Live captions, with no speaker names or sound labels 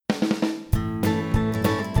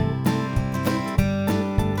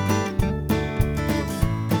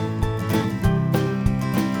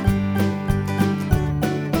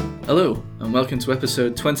Hello, and welcome to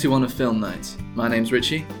episode 21 of Film Night. My name's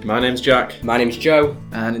Richie. My name's Jack. My name's Joe.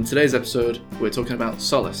 And in today's episode, we're talking about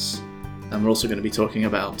Solace. And we're also going to be talking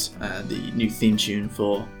about the new theme tune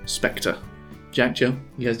for Spectre. Jack, Joe,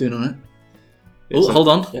 you guys doing alright? Oh, hold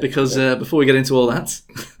on, because before we get into all that,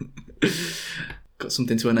 got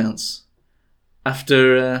something to announce.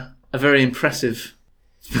 After a very impressive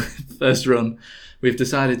first run, we've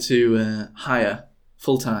decided to hire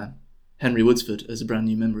full-time Henry Woodsford as a brand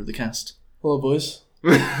new member of the cast. Hello, boys.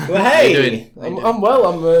 Well, How you hey! doing? I'm well.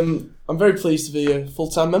 I'm very pleased to be a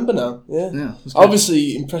full-time member now. Yeah. That's I good.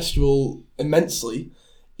 obviously impressed you all immensely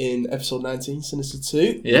in episode 19, Sinister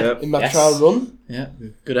 2. Yeah. In my trial run. Yeah,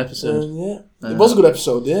 good episode. It was a good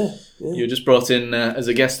episode. Yeah. You were just brought in as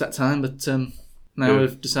a guest that time, but now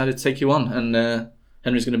we've decided to take you on, and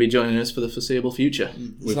Henry's going to be joining us for the foreseeable future.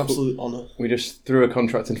 It's an absolute honour. We just threw a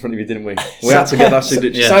contract in front of you, didn't we? We had to get that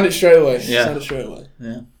signature. Yeah. Signed it straight away. Yeah. Signed it straight away.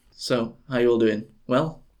 Yeah. So, how you all doing?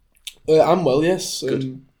 Well? I'm well, yes.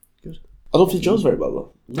 Good. I don't think Joe's very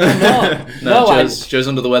well, though. No, Joe's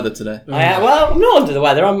under the weather today. Well, I'm not under the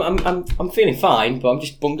weather. I'm feeling fine, but I'm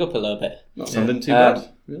just bunged up a little bit. Not sounding too bad,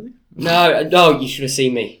 really? No, you should have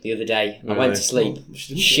seen me the other day. I went Really? to sleep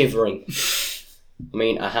shivering. I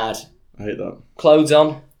mean, I had I hate that. clothes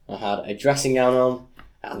on, I had a dressing gown on,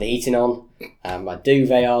 I had the heating on, and my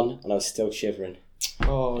duvet on, and I was still shivering.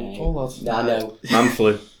 Oh, poor lad. I know. Man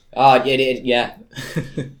flu. Oh, yeah.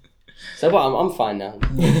 So, but I'm fine now.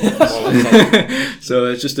 So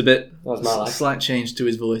it's just a bit, was my life. slight change to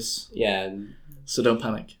his voice. Yeah, So don't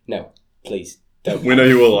panic. no, please, don't. We know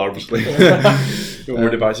you will, obviously. Don't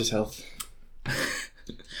worry about his health.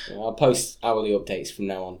 I'll post hourly updates from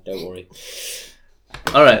now on, don't worry.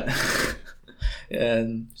 All right.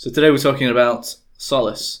 So today we're talking about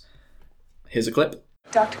Solace. Here's a clip.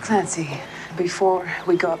 Dr. Clancy, before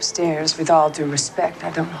we go upstairs, with all due respect, I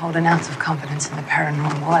don't hold an ounce of confidence in the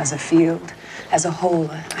paranormal as a field. As a whole,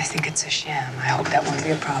 I think it's a sham. I hope that won't be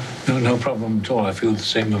a problem. No problem at all. I feel the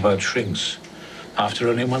same about shrinks. After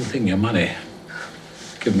only one thing, your money.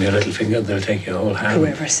 Give me a little finger, they'll take your whole hand.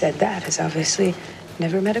 Whoever said that has obviously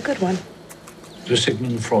never met a good one. To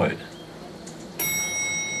Sigmund Freud.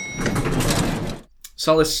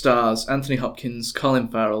 Solace stars Anthony Hopkins, Colin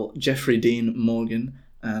Farrell, Jeffrey Dean Morgan,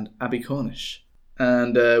 and Abby Cornish.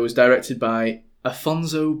 And was directed by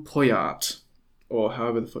Afonso Poyart, or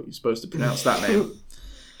however the fuck you're supposed to pronounce that name.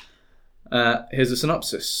 Here's a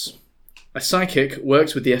synopsis. A psychic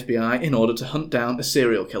works with the FBI in order to hunt down a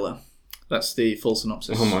serial killer. That's the full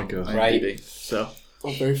synopsis. Oh my God. IMDb. So,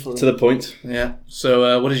 Very funny. To the point. yeah.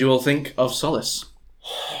 So, what did you all think of Solace?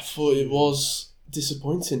 I thought it was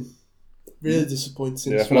disappointing. Really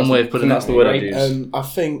disappointing. Yeah, One way of putting that's it. the word I'd use. I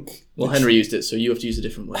think... Well, Henry used it, so you have to use a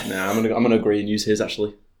different word. Nah, I'm gonna agree and use his,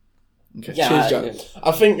 actually. Okay. Yeah, Cheers, Jack.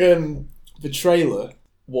 I think the trailer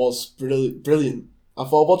was brilliant. I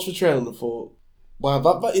watched the trailer and I thought, wow,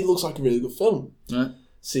 that it looks like a really good film. Right.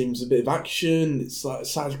 Seems a bit of action. It's like a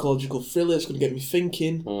psychological thriller. It's going to get me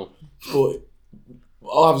thinking. But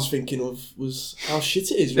all I was thinking of was how shit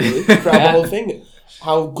it is, really. Throughout the whole thing.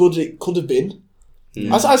 How good it could have been.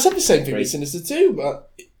 I said the same thing with Sinister 2,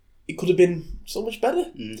 but it could have been so much better.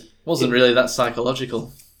 Wasn't really that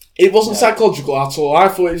psychological. It wasn't psychological at all. I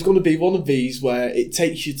thought it was going to be one of these where it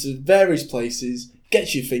takes you to various places,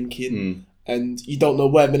 gets you thinking, and you don't know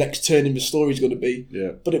where the next turn in the story is going to be.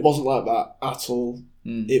 Yeah. But it wasn't like that at all.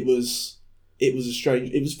 It was a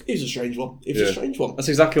strange. It was a strange one. It was a strange one. That's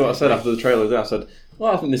exactly what I said after the trailer there. I said,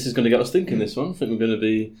 well, I think this is going to get us thinking, this one. I think we're going to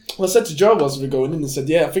be... Well, I said to Joe as we were going in and said,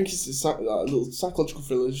 yeah, I think it's a little psychological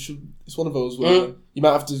thriller. It's one of those where you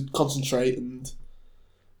might have to concentrate and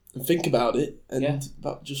think about it, and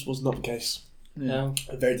that just was not the case. No.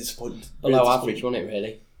 I'm very disappointed. Below average, wasn't it,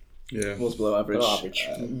 really? Yeah. It was below average. Below average.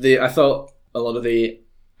 I thought a lot of the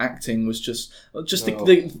acting was just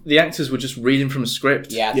the actors were just reading from a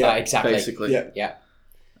script. Yeah, exactly. Basically. Yeah.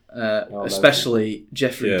 Especially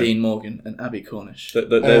Jeffrey Dean Morgan and Abby Cornish.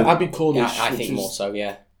 Abby Cornish. Yeah, I think more so,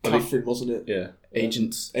 yeah. Catherine, wasn't it? Yeah.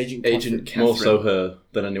 Agent Catherine. Catherine. More so her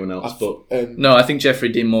than anyone else, but... No, I think Jeffrey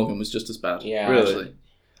Dean Morgan was just as bad. Yeah. Really.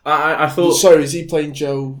 I thought... Sorry, is he playing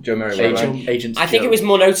Joe? Joe Merriweather. Agent I think Joe. it was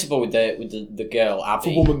more notable with the girl Abby,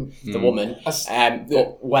 The woman.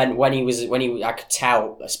 But when he I could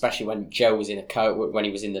tell, especially when Joe was in a coat, when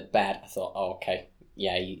he was in the bed, I thought, oh, okay,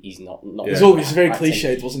 yeah, he's not. It's very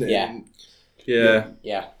cliched, wasn't it? Yeah.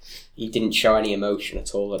 Yeah. He didn't show any emotion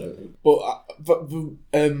at all, I don't think.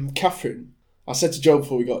 But Catherine, I said to Joe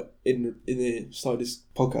before we got in the start of this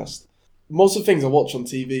podcast, most of the things I watch on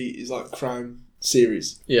TV is like crime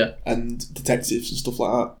series, Yeah. and detectives and stuff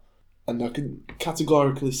like that. And I can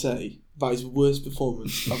categorically say that is the worst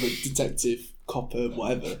performance of a detective, copper,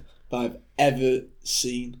 whatever, that I've ever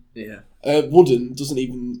seen. Yeah. Wooden doesn't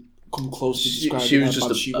even come close to describing she was how just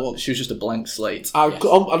bad she was. She was just a blank slate. I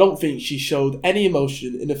don't think she showed any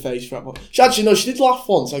emotion in her face for that moment. She did laugh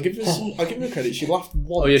once. I'll give her credit. She laughed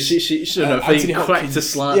once. Oh yeah, she cracked a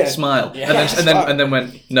smile, and then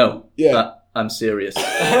went, no, I'm serious.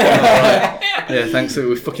 Right. Yeah, thanks.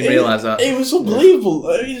 We fucking realised that. It was unbelievable.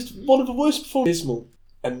 It was one of the worst performances.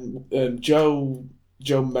 And Joe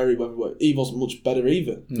Merriweather, he wasn't much better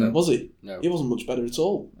either, was he? No. He wasn't much better at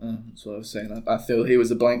all. That's what I was saying. I feel he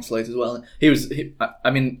was a blank slate as well. He was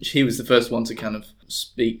the first one to kind of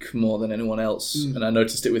speak more than anyone else, and I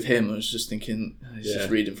noticed it with him. I was just thinking, he's just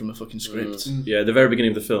reading from a fucking script. Yeah, at the very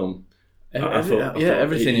beginning of the film, I thought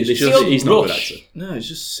everything is he's just not a good actor. No, he's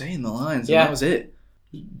just saying the lines, and that was it.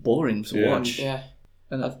 Boring to watch. Yeah,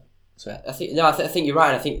 and I think you're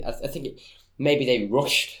right. I think maybe they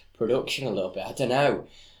rushed production a little bit. I don't know.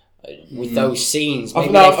 With those scenes,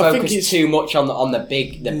 maybe they focused too much on the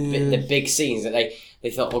big scenes that they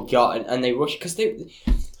thought, oh god, and they rushed because they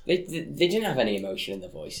didn't have any emotion in their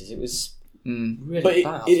voices. It was really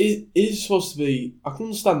bad. It is supposed to be. I can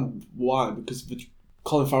understand why, because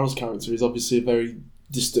Colin Farrell's character is obviously a very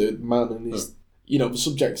disturbed man, and he's the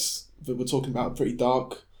subjects that we're talking about are pretty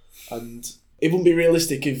dark, and it wouldn't be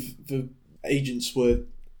realistic if the agents were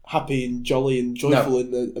happy and jolly and joyful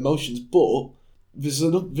in their emotions, but there's a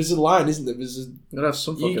line, isn't there? You gotta have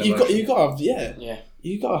some fucking you gotta have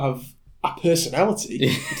you gotta have a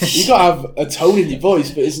personality. You gotta have a tone in your voice,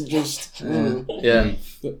 but isn't just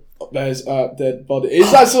there's a dead body.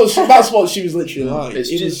 That's what she was literally like. It's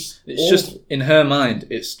just in her mind.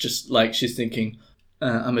 It's just like she's thinking,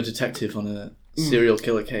 I'm a detective on a serial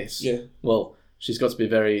killer case. Yeah. Well, she's got to be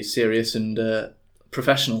very serious and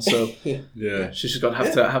professional, so she's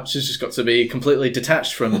just got to be completely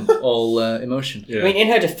detached from all emotion. I mean, in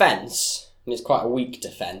her defence, and it's quite a weak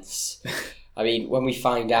defence, I mean, when we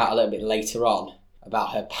find out a little bit later on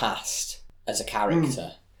about her past as a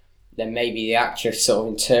character, then maybe the actress sort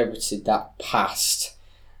of interpreted that past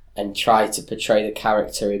and tried to portray the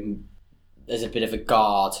character as a bit of a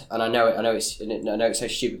guard. And I know it's so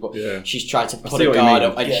stupid, but she's trying to put a guard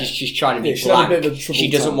up, and she's trying to be blank.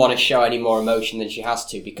 She doesn't want to show any more emotion than she has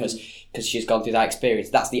to because she's gone through that experience.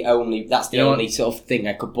 That's the only sort of thing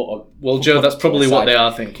I could put. Well, Joe, that's probably what they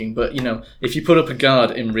are thinking. But if you put up a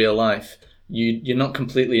guard in real life, you're not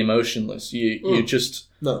completely emotionless. You just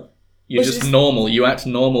You're just normal. You act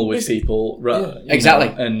normal with people, right? Exactly.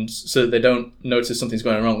 And so they don't notice something's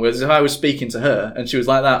going wrong. Whereas if I was speaking to her and she was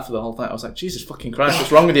like that for the whole time, I was like, Jesus fucking Christ,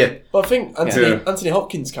 what's wrong with you? But I think Anthony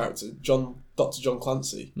Hopkins' character, Dr. John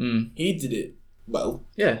Clancy, he did it well.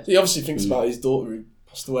 Yeah. He obviously thinks about his daughter who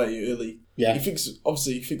passed away early. Yeah. He thinks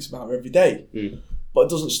about her every day. But it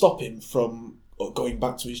doesn't stop him from going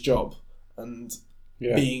back to his job and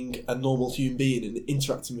being a normal human being and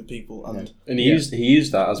interacting with people, and he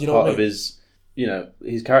used that as part of his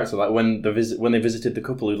character. Like when they visited the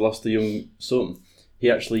couple who'd lost the young son, he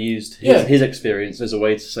actually used his experience as a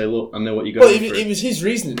way to say, "Look, I know what you're going through." It was his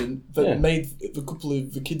reasoning that made the couple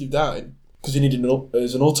of the kid who died, because he needed an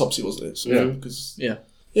autopsy, wasn't it? So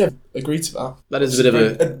agreed to that. That is a bit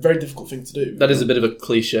of a very difficult thing to do. That is a bit of a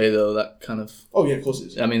cliche, though. That kind of. Oh yeah, of course it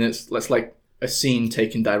is. I mean, it's like a scene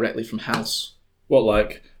taken directly from House. What,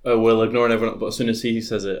 like, we'll ignore everyone, but as soon as he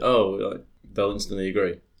says it, they'll instantly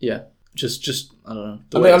agree. Yeah, just I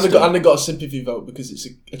don't know. And they got a sympathy vote because it's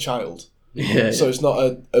a child. Yeah. So it's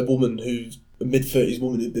not a woman who's a mid-30s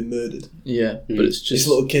woman who'd been murdered. Yeah, but it's just this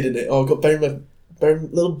little kid in it. Oh, I've got bury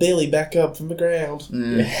little Billy back up from the ground.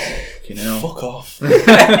 Fuck off.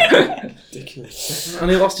 Ridiculous.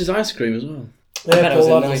 And he lost his ice cream as well. Yeah,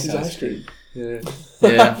 Paul lost his ice cream. Yeah.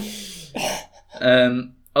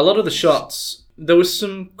 A lot of the shots. There was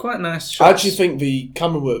some quite nice shots. I actually think the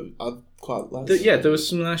camera work I quite liked. There was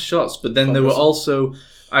some nice shots, but then there were also.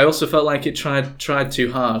 I also felt like it tried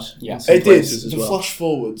too hard. Yeah, it did. The flash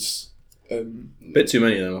forwards. A bit too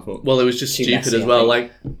many of them, I thought. Well, it was just stupid messy, as well.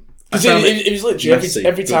 Like, because it was literally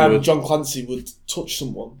every time John Clancy would touch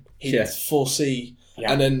someone, he'd foresee,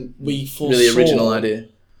 and then we foresaw really original idea.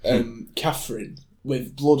 Catherine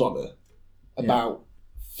with blood on her about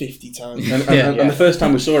 50 times. And the first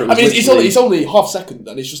time we saw it, it's only half second,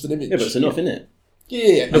 and it's just an image. Yeah, but it's enough, isn't it?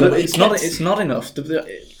 Yeah. No, but it's not enough.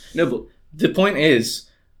 No, but the point is,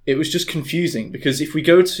 it was just confusing because if we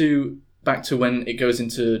go back to when it goes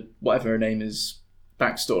into whatever her name is,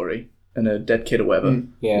 backstory, and a dead kid or whatever,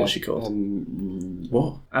 what's she called?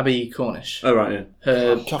 What? Abby Cornish. Oh right, yeah.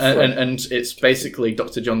 And it's basically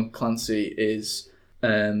Dr. John Clancy is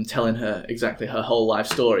telling her exactly her whole life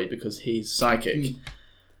story because he's psychic.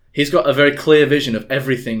 he's got a very clear vision of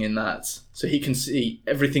everything in that, so he can see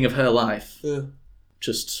everything of her life. Yeah.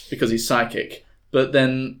 Just because he's psychic. But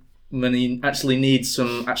then when he actually needs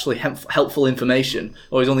some actually helpful information,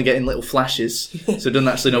 or he's only getting little flashes, so he doesn't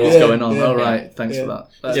actually know what's going on. Oh, right, thanks for that.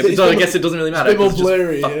 I guess it doesn't really matter. It's a bit more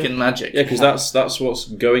blurry. It's fucking magic. Yeah, because that's what's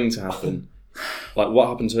going to happen. Like, what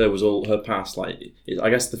happened to her was all her past. Like, I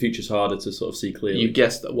guess the future's harder to sort of see clearly. You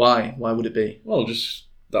guessed that. Why? Why would it be? Well, just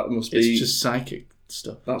that must be. It's just psychic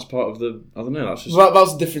stuff. That's part of the. I don't know. That's just. That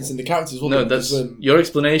was the difference in the characters, wasn't it? No, that's your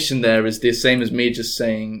explanation. There is the same as me just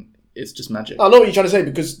saying it's just magic. I know what you're trying to say,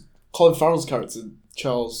 because Colin Farrell's character,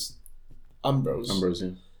 Charles Ambrose, yeah.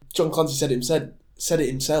 John Clancy said it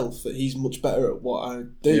himself that he's much better at what I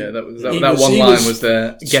do. Yeah, that one line was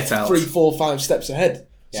the Get Out. 3, 4, 5 steps ahead.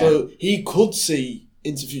 Yeah. So he could see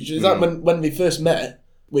into future. Is that when they first met,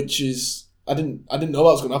 which is I didn't know that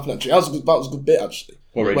was going to happen actually. That was a good bit actually.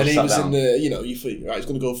 When he was in the, you think, right, he's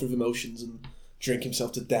going to go through the motions and drink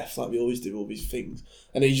himself to death like we always do, all these things,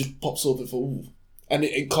 and then he just pops up and thought,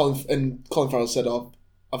 and Colin Farrell said,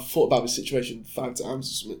 I've thought about this situation 5 times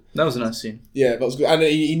or something. That was a nice scene. Yeah, that was good, and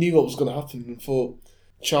he knew what was going to happen, and thought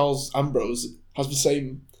Charles Ambrose has the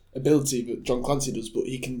same ability that John Clancy does, but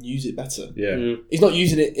he can use it better. Yeah. He's not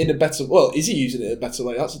using it in a better... Well, is he using it in a better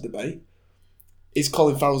way? That's a debate. Is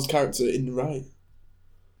Colin Farrell's character in the right?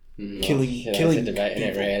 Killing debating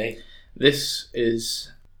it, really. This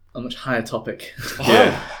is a much higher topic.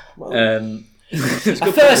 Yeah. A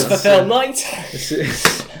first for film night.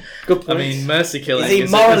 Good point. I mean, mercy killing. Is he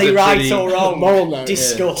morally right or wrong? Moral night.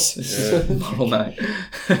 Discuss. Yeah. Moral night.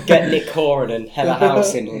 Get Nick Horan and Hella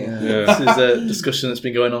House in here. Yeah. This is a discussion that's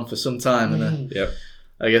been going on for some time, and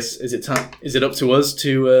I guess is it up to us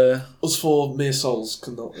to us four mere souls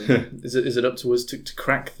cannot. Is it up to us to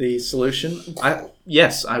crack the solution?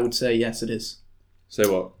 Yes, I would say yes. It is. Say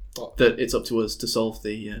what? That it's up to us to solve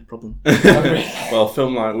the problem. Well,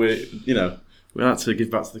 film night, we like to give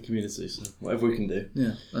back to the community, so whatever we can do.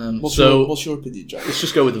 Yeah. What's your opinion, Jack? Let's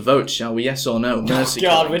just go with the vote, shall we? Yes or no? Mercy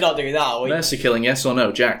killing. We're not doing that, are we? Mercy killing, yes or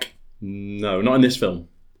no, Jack? No, not in this film.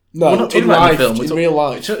 No, we're not talking about the film. In real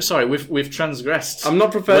life. Sorry, we've transgressed. I'm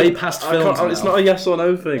not prepared. Way past films now. It's not a yes or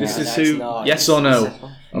no thing. This is who. Yes or no?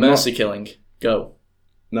 Mercy killing. Go.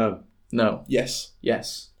 No. No. Yes.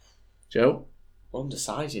 Yes. Joe?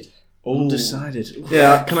 Undecided. Undecided.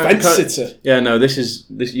 Yeah, fence-sitter. Yeah, no. This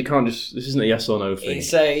you can't just. This isn't a yes or no thing.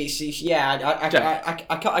 I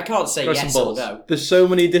can't say yes or no. There's so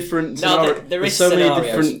many different. There is so many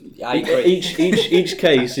different. I agree. Each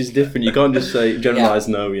case is different. You can't just say generalise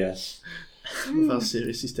no, yes. How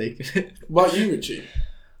serious he's taking it. What about you, Richie?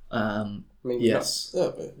 Yes.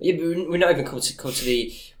 We're not even come to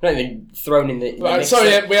the. We're not even thrown in the. Right,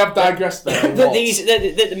 sorry, we have digressed there.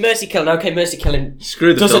 the mercy killing. Okay, mercy killing.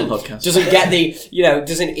 Screw the film podcast. Doesn't get the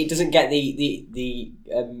doesn't get the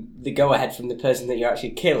go ahead from the person that you're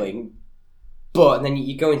actually killing. But then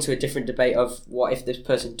you go into a different debate of what if this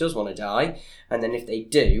person does want to die, and then if they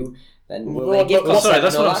do. Then sorry,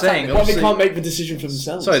 that's what I'm saying. They probably can't make the decision for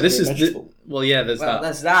themselves. Sorry, this is that.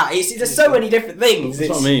 There's that. There's so many different things. That's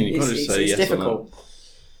what I mean. You can't just say yes difficult. or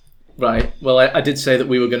no. Right. Well, I did say that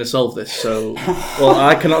we were going to solve this, so. Well,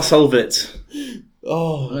 I cannot solve it.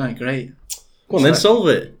 Oh, right, great. Go on, then solve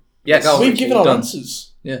it. Yes, we've given our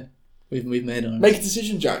answers. Yeah, we've made our. Make a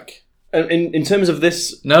decision, Jack. In terms of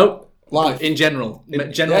this, no. Life in general,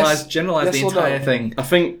 generalize the entire thing.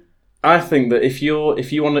 I think that if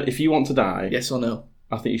you want to die, yes or no,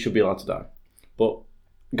 I think you should be allowed to die. But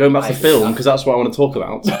going back to film, because that's what I want to talk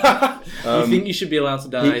about. You think you should be allowed to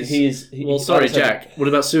die? Sorry, Jack. What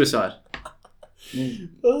about suicide?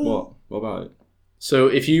 What about it? So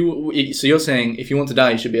you're saying if you want to die,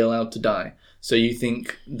 you should be allowed to die. So you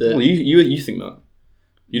think that? Well, you think that?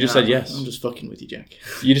 You just said yes. I'm just fucking with you, Jack.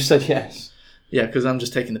 You just said yes. Yeah, because I'm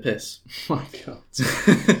just taking the piss. Oh my God.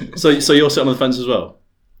 So you're sitting on the fence as well?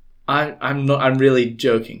 I'm not. I'm really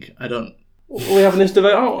joking. I don't. We're having this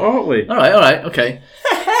debate, aren't we? All right, okay.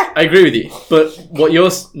 I agree with you, but what you're...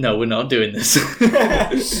 No, we're not doing this.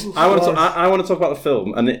 I want to talk about the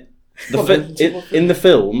film, and in the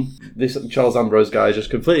film, this Charles Ambrose guy is just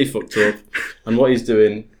completely fucked up, and what he's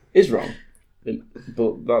doing is wrong.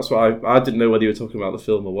 But that's what I didn't know whether you were talking about the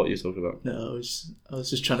film or what you were talking about. No, I was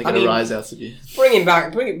just trying to get a rise out of you. Bring it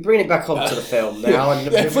back up to the film now. And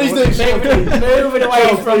please do. Moving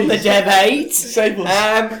away from the debate.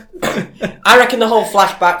 I reckon the whole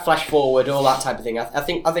flashback, flash forward, all that type of thing. I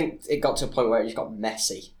think it got to a point where it just got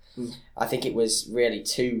messy. I think it was really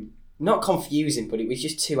too not confusing, but it was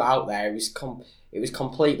just too out there. It was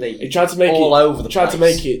completely. It tried to make all over the place. Tried to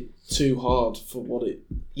make it too hard for what it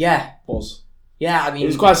was. Yeah, I mean... It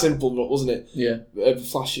was quite simple, wasn't it? Yeah. The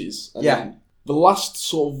flashes. And Yeah. then the last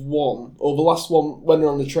sort of one, or the last one when they're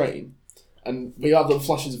on the train, and we had the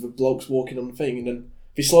flashes of the blokes walking on the thing, and then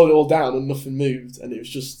they slowed it all down and nothing moved, and it was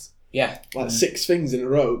just like 6 things in a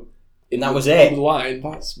row. And that was it. The line.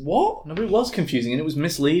 That's what? No, but it was confusing and it was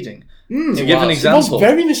misleading. It To give an was. example, It was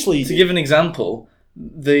very misleading. To give an example,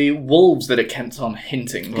 the wolves that it kept on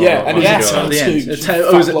hinting. Yeah, and my it's a God. At the end, tattoo.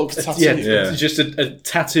 it was Fat bloke's tattoo. yeah, just a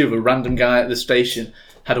tattoo of a random guy at the station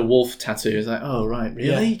had a wolf tattoo. It's like, oh right,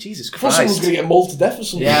 really? Yeah. Jesus I thought someone's Christ! going to get mauled to death or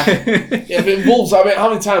something. Yeah. Yeah, but wolves, I mean, how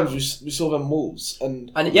many times we saw them wolves?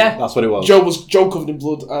 And yeah. That's what it was. Joe covered in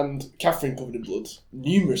blood and Catherine covered in blood.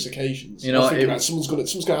 Numerous occasions. You know, I was thinking, right, something's going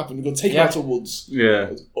to happen. We're going to take them out to the woods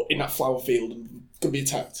Yeah. in that flower field and going to be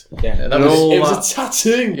attacked. Yeah, that And was all It that, was a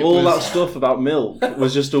tattoo. all that stuff about milk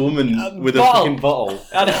was just a woman with a bottle. fucking bottle.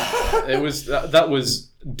 it was that was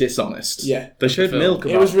dishonest. Yeah. They showed film. milk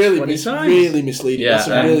about It was really, 20 times. really misleading. Yeah, That's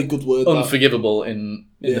a really good word. that. Unforgivable in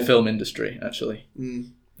Yeah. the film industry. Actually,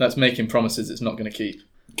 that's making promises it's not going to keep.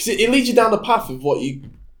 Because it leads you down the path of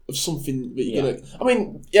something that you're gonna. I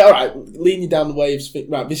mean, yeah, all right, leading you down the way of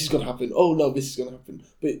right, this is gonna happen. Oh no, this is gonna happen.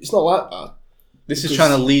 But it's not like that. This is trying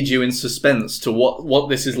to lead you in suspense to what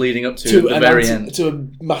this is leading up to at the an very end. to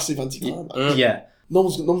a massive anticlimax. Yeah. No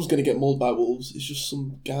one's gonna get mauled by wolves. It's just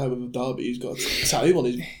some guy with a derby who's got a tattoo on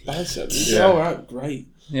his bicep. Yeah. All right, great.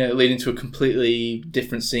 Yeah, leading to a completely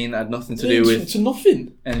different scene that had nothing to do with to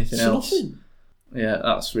nothing. anything To else. nothing. Yeah,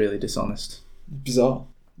 that's really dishonest. Bizarre.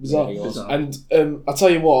 Yeah, it was. And I tell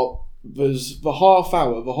you what, there's the whole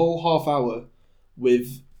half hour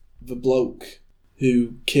with the bloke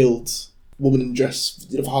who killed woman in dress,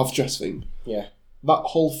 the half dress thing. Yeah. That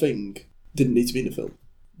whole thing didn't need to be in the film.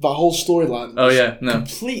 That whole storyline Oh was yeah, no.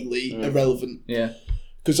 completely irrelevant. Yeah.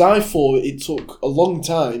 Because I thought it took a long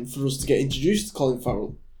time for us to get introduced to Colin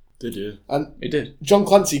Farrell. Did you? And It did. John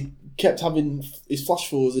Clancy kept having his flash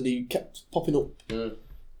forwards and he kept popping up.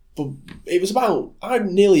 But it was about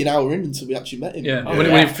nearly an hour in until we actually met him. Yeah.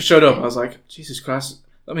 When he showed up, I was like, Jesus Christ,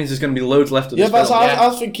 that means there's going to be loads left of Yeah, this but film. I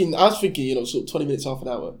was thinking, sort of 20 minutes, half an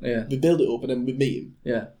hour. Yeah. We build it up and then we meet him.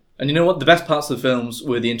 Yeah. And you know what? The best parts of the films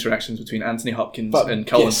were the interactions between Anthony Hopkins and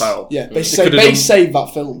Colin yes, Farrell. Yeah, They they saved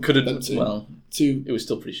that film. Could have them to- well, to it was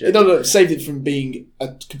still pretty shit. no, saved it from being a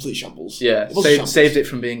complete shambles. Yeah, It was a shambles. saved it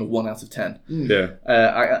from being a 1 out of 10. Yeah.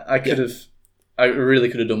 I really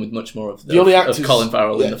could have done with much more of The only actors, of Colin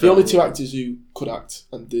Farrell in the the film. only two actors who could act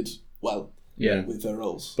and did well Yeah. with their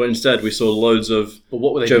roles. But instead, we saw loads of But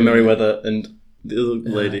what were they Joe doing? Merriweather and the other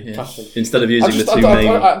lady. Yeah. Instead of I using just, the two main...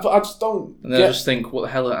 I just don't. And then I get- just think, what the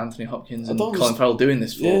hell are Anthony Hopkins and don't Colin Farrell doing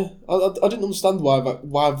this for? Yeah, I didn't understand why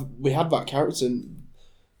we had that character,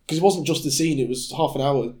 because it wasn't just the scene; it was half an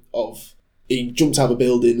hour of he jumped out of a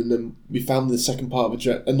building and then we found the second part of a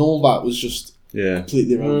jet, and all that was just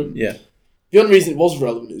completely irrelevant. Yeah. The only reason it was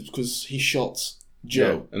relevant is because he shot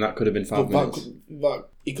Joe, and that could have been 5 minutes.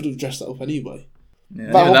 He could have dressed that up anyway.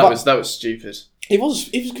 Yeah, That- that was stupid. It was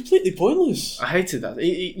completely pointless. I hated that.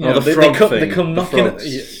 You Oh, know, the they frog come thing, the knocking.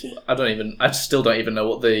 frogs. I still don't even know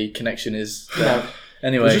what the connection is. There. It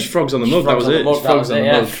Anyway, was just frogs on the mug, that was it. That was it,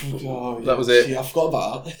 yeah. Oh, That was it. Yeah, I forgot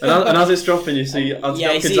about that. And as it's dropping, you see Anthony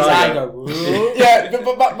Yeah, he Hopkins' sees his eye eye go. go. Yeah,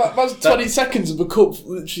 but that's 20 seconds of the cup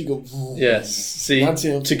literally go. yes. See,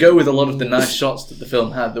 Anthony Hopkins. to go with a lot of the nice shots that the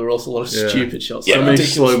film had, there were also a lot of Yeah. stupid shots. Yeah, many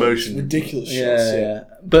ridiculous slow shots, motion. ridiculous shots. Yeah.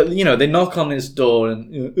 But they knock on his door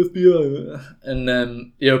and FBI,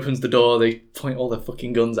 and he opens the door. They point all their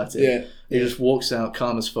fucking guns at him. Yeah. He just walks out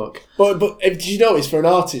calm as fuck. But did you notice for an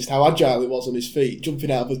artist how agile it was on his feet, jumping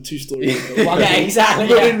out of a 2-story window, Yeah,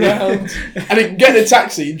 exactly. running round, and he can get in a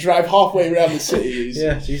taxi and drive halfway around the city. He's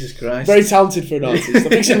Yeah, Jesus Christ. very talented for an artist. I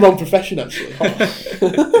think it's in the wrong profession actually.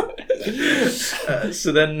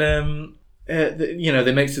 So then,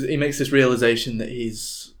 he makes this realization that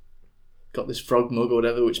he's got this frog mug or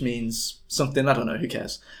whatever, which means something. I don't know. Who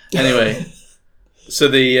cares? Anyway, so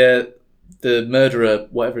the murderer,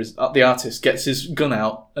 whatever is the artist, gets his gun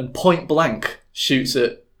out and point blank shoots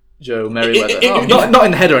at Joe Merriweather. Not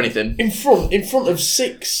in the head or anything. in front of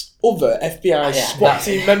 6 other FBI SWAT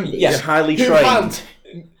team members, highly who trained. had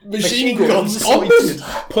machine guns on them.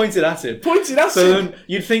 Pointed at him. So then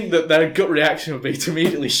you'd think that their gut reaction would be to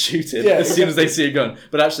immediately shoot him as soon as they see a gun,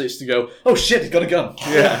 but actually it's to go, oh shit, he's got a gun.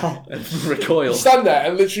 Yeah, and recoil. Stand there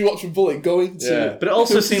and literally watch a bullet go into. Yeah, but it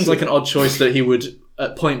also seems like an odd choice that he would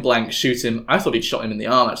at point blank shoot him. I thought he'd shot him in the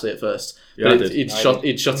arm actually at first. Yeah, but I did.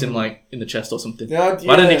 he'd shot him like in the chest or something. Yeah,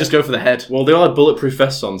 Why didn't he just go for the head? Well, they all had bulletproof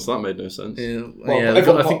vests on, so that made no sense.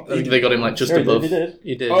 I think they got him like just above.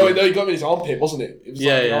 He did. Oh no, he got him in his armpit, wasn't it? It was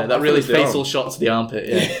Yeah, like the that armpit. really thought it was the fatal shot to the armpit.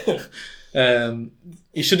 Yeah.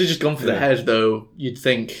 He should have just gone for the head, though, you'd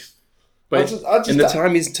think. But in the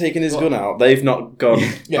time he's taken his gun out, they've not gone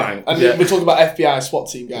bang. And we're talking about FBI SWAT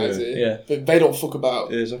team guys here. Yeah. But they don't fuck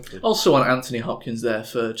about. Yeah, exactly. Also on Anthony Hopkins there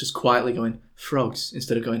for just quietly going, frogs,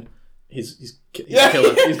 instead of going, he's a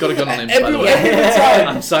killer. He's got a gun on him, by the way. Every time.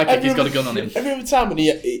 I'm psychic, he's got a gun on him. Every other time, and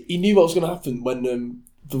he knew what was going to happen when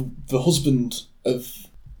the husband of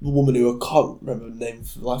the woman who I can't remember her name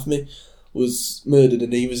for the life of me was murdered,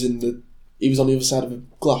 and he was on the other side of a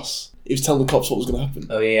glass. He was telling the cops what was going to happen.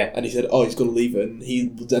 Oh, yeah. And he said, he's going to leave her, and he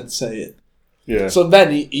will then say it. Yeah. So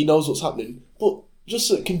then he knows what's happening. But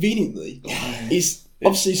just conveniently, he's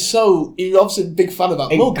obviously a big fan of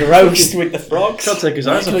that. Engrossed with the frogs. Can't take his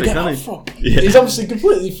eyes off it, can he? Yeah. He's obviously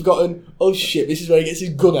completely forgotten, oh shit, this is where he gets his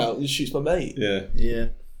gun out and shoots my mate. Yeah. Yeah.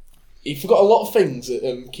 He forgot a lot of things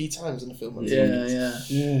at key times in the film.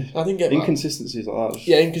 Yeah. I didn't get inconsistencies like that.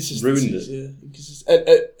 Yeah, inconsistencies. Ruined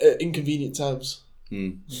it. At inconvenient times.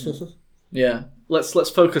 Yeah. Let's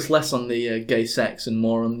focus less on the gay sex and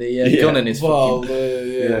more on the gun in his fucking...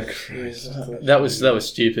 That was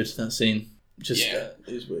stupid, that scene. Just, it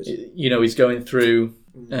is weird. He's going through,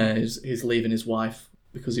 he's leaving his wife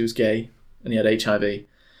because he was gay and he had HIV.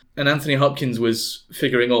 And Anthony Hopkins was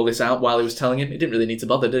figuring all this out while he was telling him. He didn't really need to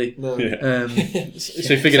bother, did he? No. So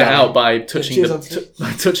he figured it out by touching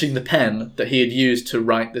the pen that he had used to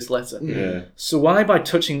write this letter. Yeah. So why, by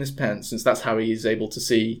touching this pen, since that's how he's able to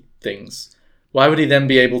see things, why would he then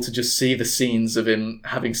be able to just see the scenes of him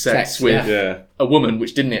having sex with a woman,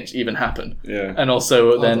 which didn't even happen, and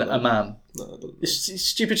also then a man? It's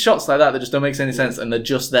stupid shots like that just don't make any sense, and they're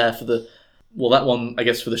just there for that one, I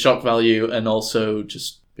guess, for the shock value, and also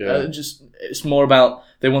just it's more about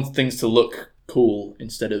they want things to look cool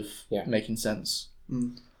instead of making sense.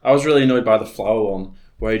 I was really annoyed by the flower one,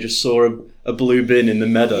 where he just saw a blue bin in the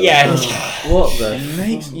meadow. Yeah. What the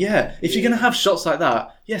mate? Yeah. If you're going to have shots like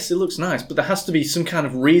that, yes, it looks nice, but there has to be some kind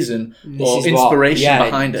of reason or inspiration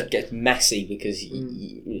behind it. It gets messy because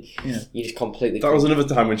you just completely... That was another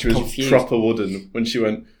time when she was confused. Proper wooden, when she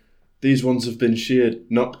went, these ones have been sheared,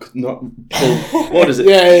 not pulled. What is it?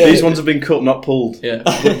 These ones have been cut, not pulled. Yeah.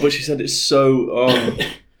 But she said it's so...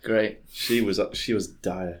 Great. She was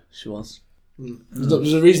dire. She was.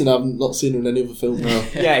 There's a reason I've not seen her in any other film. No.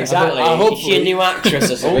 Yeah, exactly. Is she a new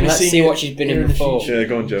actress or something? Let's see what she's been in before. Yeah,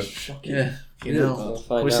 go on, Joe. Yeah.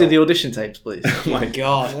 We'll see the audition tapes, please. Oh my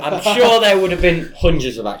god. I'm sure there would have been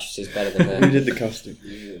hundreds of actresses better than her. Who did the casting?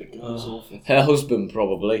 Her husband,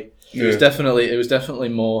 probably. It was definitely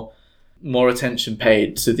more attention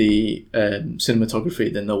paid to the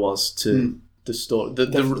cinematography than there was to the story.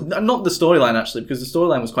 Not the storyline, actually, because the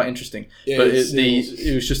storyline was quite interesting. Yeah, but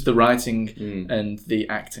it was just the writing and the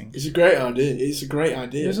acting. It's a great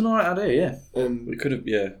idea. It was an alright idea, yeah. We could have,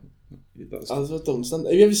 I don't understand.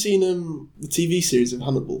 Have you ever seen the TV series of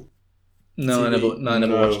Hannibal? No, I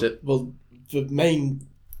never watched it. Well, the main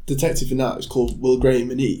detective in that is called Will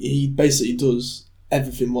Graham, and he basically does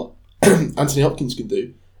everything what Anthony Hopkins can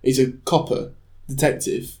do. He's a copper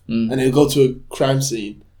detective, and he'll go to a crime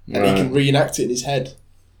scene, and he can reenact it in his head.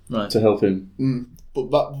 Right. To help him.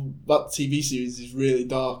 But that TV series is really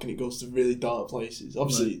dark, and it goes to really dark places.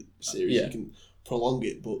 Obviously, series you can prolong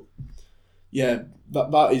it, but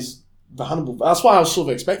that is the Hannibal. That's what I was sort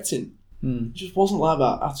of expecting. It just wasn't like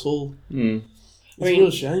that at all. It's a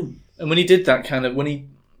real shame. And when he did that when he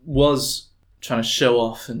was trying to show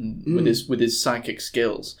off and with his psychic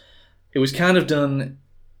skills, it was kind of done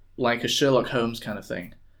like a Sherlock Holmes kind of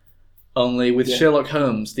thing. Only with Sherlock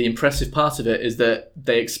Holmes, the impressive part of it is that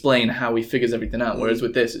they explain how he figures everything out, whereas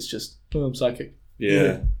with this, it's just, I'm psychic.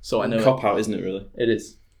 Yeah. So I know cop out, isn't it, really? It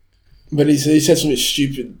is. But he said something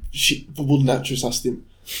stupid. The wooden actress asked him,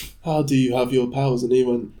 how do you have your powers? And he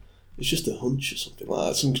went, it's just a hunch or something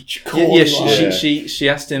like that. She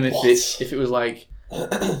asked him if it was like,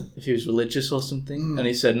 if he was religious or something, and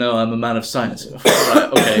he said, no, I'm a man of science. Right,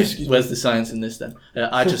 okay, where's the science in this then?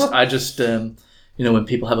 I just when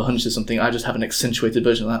people have a hunch or something, I just have an accentuated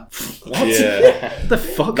version of that. What? Yeah. What the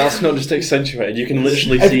fuck? That's not just accentuated. You can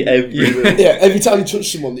literally see every... every time you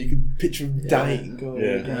touch someone, you can picture them dying.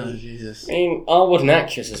 Oh, Jesus. I mean, our wooden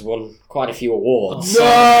actress has won quite a few awards.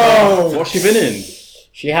 No! What's she been in?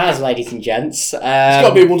 She has, ladies and gents. It's got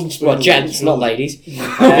to be a wooden spoon. Well, gents, not ladies. Is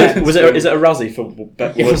it a Razzie for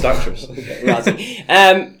worst actress? Razzie.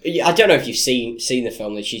 I don't know if you've seen the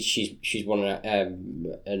film that she's won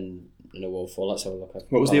an award for. Let's have a look.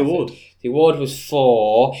 What was the award? The award was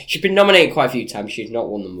for... She's been nominated quite a few times. She's not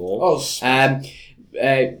won them all.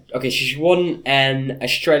 Okay, she's won an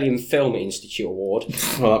Australian Film Institute award.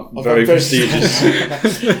 Well, very prestigious.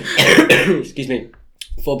 Excuse me.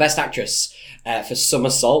 For Best Actress for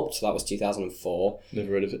Somersault, that was 2004. Never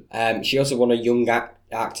heard of it. She also won a Young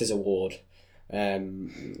Actors Award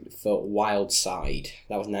for Wild Side.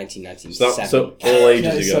 That was 1997. So all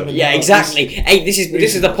ages ago. Yeah, exactly. Hey, this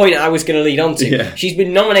is the point I was going to lead on to. Yeah. She's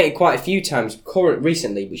been nominated quite a few times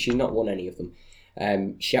recently, but she's not won any of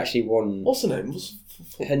them. She actually won... What's her name?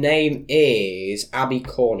 Her name is Abby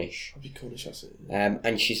Cornish. Abby Cornish, that's it.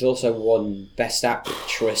 And she's also won Best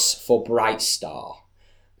Actress for Bright Star.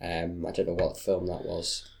 I don't know what film that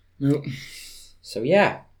was. Nope. So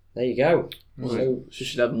yeah, there you go. Right. So She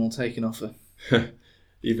should have them all taken off her.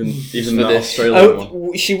 even for that this. Australian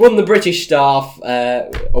one. she won the British Star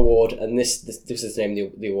Award, and this is the name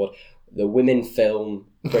of the award, the Women Film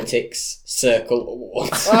Critics Circle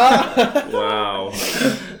Awards. Wow.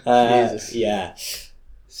 Jesus. Yeah.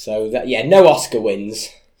 So no Oscar wins.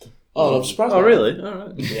 Oh, I'm surprised. Oh, really? All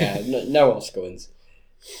right. Yeah, no Oscar wins.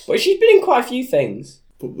 But she's been in quite a few things.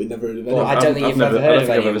 But we never heard of Well, any. I don't think I've you've never- ever I heard don't of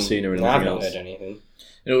think I've anything. ever seen her in No, I've anything not else. heard anything.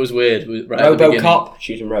 It was weird. Right at the beginning. RoboCop.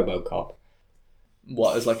 She was in RoboCop.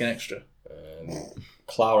 What, as like an extra?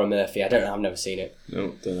 Clara Murphy. I don't know. I've never seen it.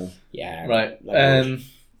 No, don't know. Yeah. Right. Like,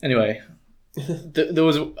 Anyway, there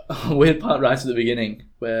was a weird part right at the beginning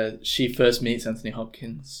where she first meets Anthony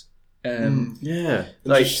Hopkins. Yeah.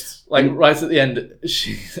 Like right at the end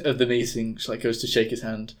of the meeting, she like goes to shake his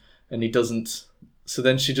hand, and he doesn't. So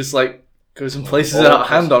then she just like goes and places her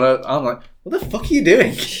hand on her. I'm like, what the fuck are you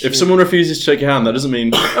doing? If someone refuses to shake your hand, that doesn't mean,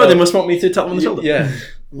 oh, they must want me to tap them on the shoulder. Yeah.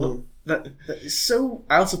 Well, that is so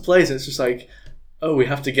out of place. It's just like, oh, we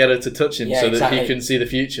have to get her to touch him so that he can see the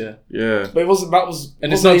future. Yeah. But it wasn't. That was.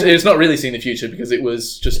 And it's not really seeing the future because it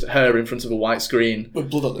was just her in front of a white screen with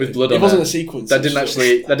blood on it. With blood on it wasn't her. a sequence. That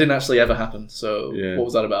didn't actually ever happen. So Yeah. what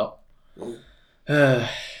was that about? Yeah,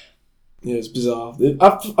 it's bizarre.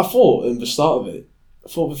 I thought in the start of it, I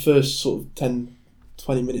thought the first sort of 10,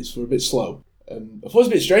 20 minutes were a bit slow. I thought it was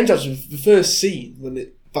a bit strange actually. The first scene when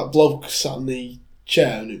that bloke sat in the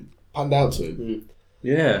chair and it panned out to him.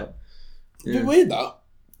 Yeah. A bit weird that.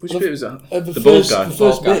 Which bit was that? The bald guy. The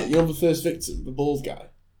first Bald guy. bit, the first victim, the bald guy.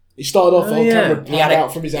 He started off on camera, He had panned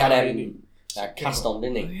out from his eye. and he- cast on,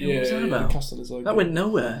 didn't he? What was that about? cast on his logo. That went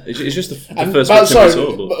nowhere. It's just the And first that, victim sorry,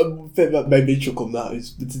 we saw. But... but the thing that made me chuckle on that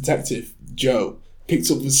is the detective, Joe, picked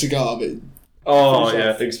up the cigar bit, Oh,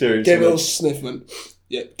 yeah, experience. gave it a little sniff, went,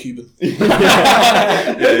 yeah, Cuban. Yeah,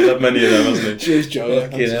 he's had many of them, hasn't he? Cheers, Joe. Yeah,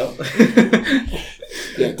 Fucking thanks. hell.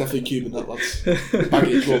 Yeah, definitely Cuban, that lads.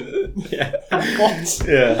 Baggage one. Yeah. What?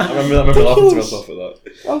 Yeah, I remember laughing to myself at that.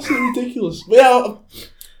 Absolutely ridiculous. But yeah,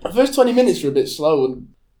 the first 20 minutes were a bit slow and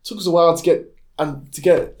it took us a while to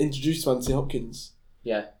get introduced to Anthony Hopkins.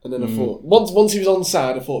 Yeah. And then I thought, once he was on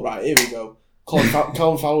side, I thought, right, here we go. Colin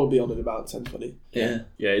Farrell will be on in about 10, 20. Yeah.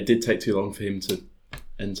 Yeah, it did take too long for him to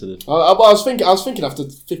enter the... I was thinking after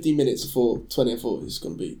 15 minutes, I thought it's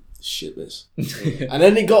going to be shit this. And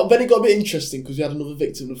then it got a bit interesting because we had another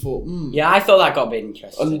victim and I thought, Yeah, I thought that got a bit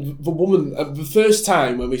interesting. And the woman, the first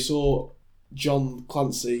time when we saw John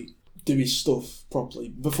Clancy do his stuff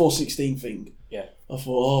properly, the 416 thing, Yeah. I thought,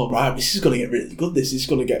 oh right, this is going to get really good. It's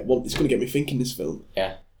going to get me thinking. This film.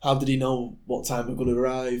 Yeah. How did he know what time we're going to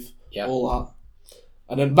arrive? Yeah. All that.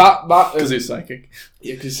 And then that Because it's psychic.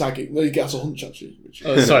 yeah, because it's psychic. No, he gets a hunch actually. Which,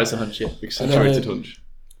 Oh, sorry, it's a hunch. Yeah. Exaggerated hunch.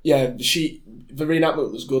 yeah, the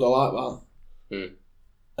reenactment was good. I like that.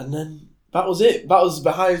 And then that was it. That was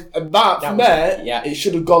behind. And that from was there, it, yeah. it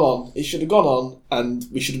should have gone on. It should have gone on, and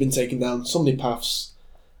we should have been taken down so many paths.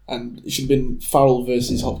 And it should have been Farrell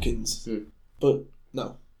versus Hopkins. But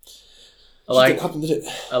no. I Didn't happen, did it?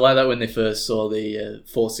 like that when they first saw the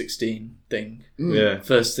 416 thing. Yeah.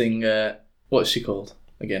 First thing, what's she called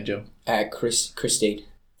again, Joe? Christine.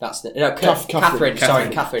 That's no, Catherine. Sorry,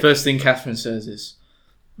 Catherine. First thing Catherine says is,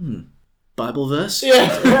 Bible verse?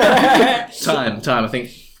 Yeah. Time. I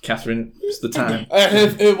think Catherine was the time.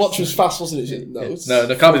 Her watch was fast, wasn't it? She, no,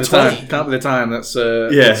 No, can't be the time. Can't be the time. That's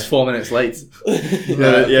it's 4 minutes late.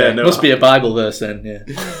 No. Must be a Bible verse then. Yeah.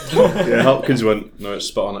 Yeah, Hopkins went, no, it's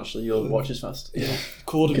spot on actually. Your watch is fast. Yeah.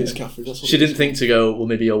 Coordinates, Catherine. That's what She it didn't is. think to go, well,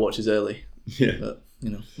 maybe your watch is early. Yeah. But,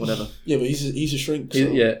 whatever. Yeah, but he's a shrink. So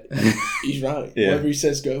Yeah. he's right. Yeah. Whatever he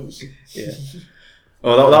says goes. Yeah.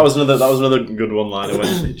 Oh, that was another good one-liner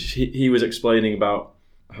when he was explaining about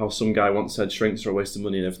how some guy once said shrinks are a waste of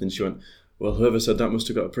money and everything. She went, well, whoever said that must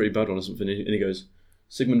have got a pretty bad one or something. And he goes,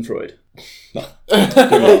 Sigmund Freud.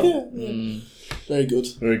 Very good.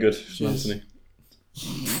 Very good from Anthony. Do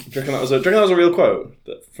you reckon that was a real quote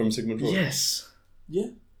from Sigmund Freud? Yes. Yeah.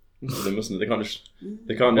 They mustn't. They can't just.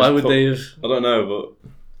 They can't. Why just would they have? I don't know, but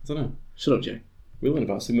I don't know. Shut up, Jay. We learned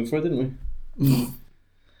about Sigmund Freud, didn't we?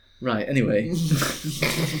 Right. Anyway.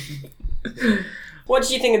 What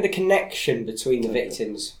did you think of the connection between the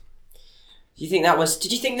victims? Do you think that was?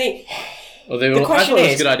 Did you think they? Well, I thought it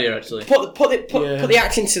was a good idea, actually. Put the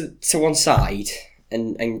acting to one side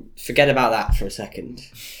and forget about that for a second.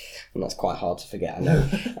 And that's quite hard to forget, I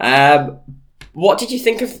know. What did you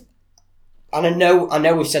think of? And I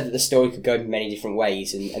know we've said that the story could go in many different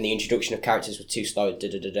ways, and the introduction of characters was too slow.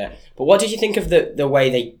 But what did you think of the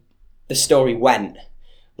way the story went?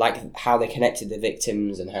 Like how they connected the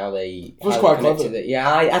victims and how they quite clever.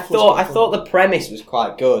 I thought the premise was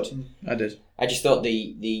quite good. I did. I just thought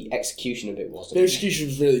the execution of it wasn't. The execution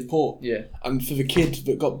was really poor. Yeah. And for the kid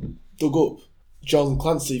that got dug up, John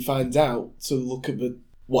Clancy finds out to look at the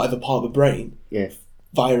whatever part of the brain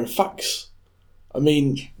via a fax. I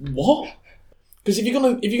mean, what? Because if you're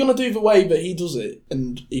gonna do the way that he does it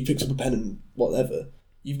and he picks up a pen and whatever,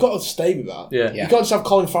 you've got to stay with that. Yeah. You can't just have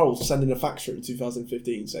Colin Farrell sending a fax through in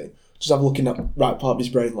 2015 saying, "Just have a look in that right part of his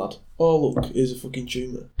brain, lad. Oh look, here's a fucking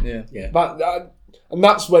tumour." Yeah. And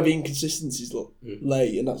that's where the inconsistencies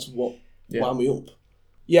lay, and that's what wound me up.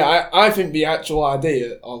 Yeah, I think the actual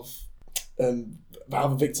idea of how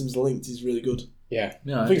the victims are linked is really good. Yeah.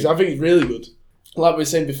 Yeah. I think it's really good. Like we were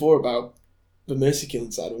saying before about the mercy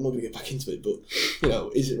killing side, I'm not going to get back into it, but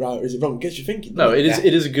is it right or is it wrong? It gets you thinking. No, it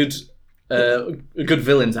is a good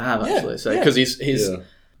villain to have, actually. Because he's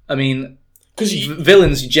I mean, because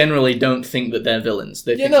villains generally don't think that they're villains.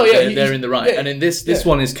 They think they're in the right, and in this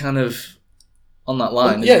one is kind of on that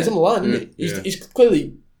line. It's on the line, isn't it? He's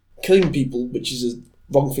clearly killing people, which is a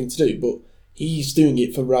wrong thing to do, but he's doing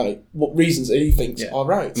it for what reasons that he thinks are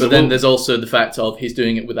right. But then there's also the fact of he's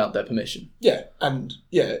doing it without their permission. And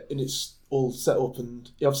it's all set up, and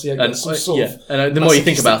he obviously gets some sort of... And the more you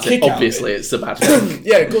think about it, obviously it's a bad thing.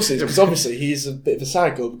 Yeah, of course it is, because obviously he's a bit of a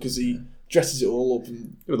psycho, because he dresses it all up.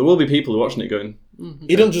 And there will be people watching it going...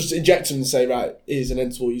 He doesn't just inject them and say, right, here's an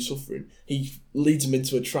end to all your suffering. He leads them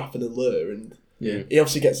into a trap and a lure, and he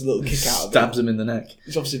obviously gets a little kick out of it. Stabs him in the neck.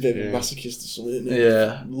 He's obviously a bit of a masochist or something, isn't he?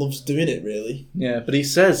 Yeah. Loves doing it, really. Yeah, but he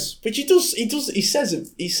says... But he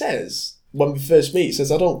says, when we first meet, he says,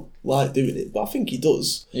 I don't like doing it, but I think he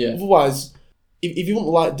does. Yeah. Otherwise, if you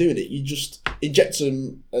wouldn't like doing it, you just inject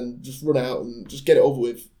him and just run out and just get it over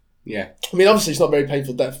with. Yeah. I mean, obviously it's not a very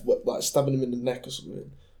painful death, like stabbing him in the neck or something,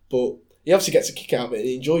 but he obviously gets a kick out of it and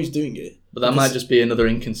he enjoys doing it. But that might just be another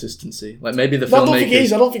inconsistency. Like maybe the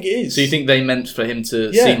filmmakers... I don't think it is. So you think they meant for him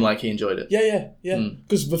to seem like he enjoyed it? Yeah.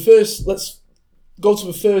 Because let's go to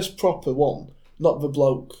the first proper one, not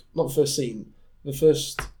the first scene. The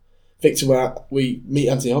first victim where we meet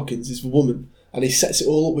Anthony Hopkins is the woman, and he sets it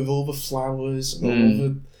all up with all the flowers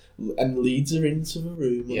and leads her into the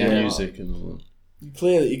room. And music and all that.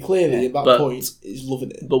 He clearly at that point is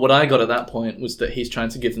loving it. But what I got at that point was that he's trying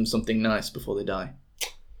to give them something nice before they die.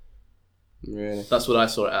 Really? That's what I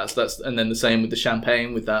saw it as. And then the same with the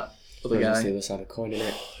champagne with that other guy. That's the other side of the coin, isn't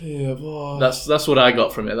it? Yeah, boy. That's what I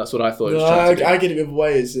got from it. That's what I thought it was trying to do. I get it the other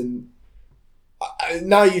way, as in...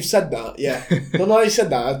 now you've said that, yeah. Now you said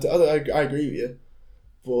that, I agree with you.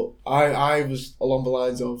 But I was along the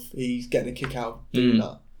lines of he's getting a kick out doing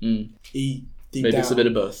that. Maybe it's a bit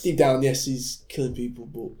of both. Deep down, yes, he's killing people,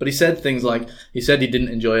 but he said things like, he said he didn't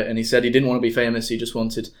enjoy it, and he said he didn't want to be famous, he just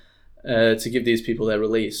wanted to give these people their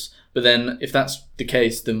release. But then, if that's the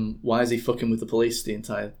case, then why is he fucking with the police the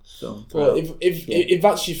entire film? Well, if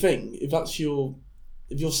that's your thing, if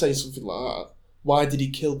you're saying something like that, why did he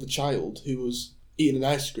kill the child who was eating an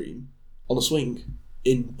ice cream on a swing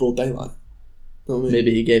in broad daylight? You know what I mean?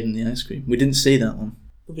 Maybe he gave him the ice cream. We didn't see that one.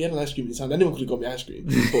 If he had an ice cream in his hand, anyone could have got me ice cream.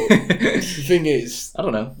 But the thing is, I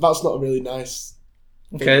don't know. That's not a really nice.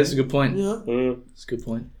 Okay, that's a good point. Yeah, that's a good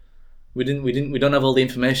point. We don't have all the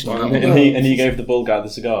information on that one. And he gave the bald guy the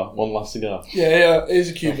cigar, one last cigar. Yeah, he's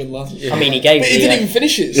a Cuban lad. I mean, he gave. But he didn't even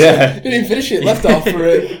finish it. Yeah, he didn't even finish it. Left off for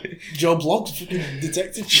Joe Bloggs, fucking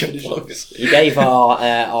detective. He gave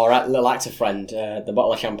our little actor friend the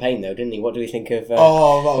bottle of champagne, though, didn't he? What do we think of?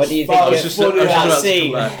 What do you think of that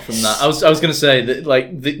scene? From that, I was going to say that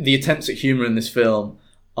like the attempts at humour in this film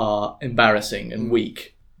are embarrassing and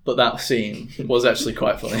weak, but that scene was actually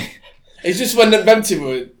quite funny. It's just when them two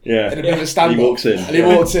were in a bit of a stand-up. He walks in. And he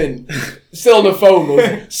walks in, still on the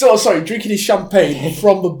phone, drinking his champagne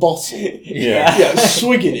from the bottle. Yeah,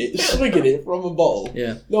 swigging it from a bottle.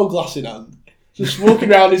 Yeah. No glass in hand. Just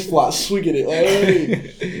walking around his flat, swigging it. Like, hey.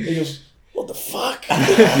 He goes, what the fuck?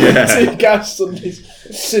 Yeah. Gas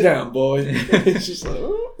sit down, boy. It's just like,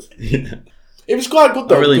 oh. Yeah. It was quite good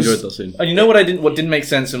though. I really enjoyed that scene. And you know what didn't make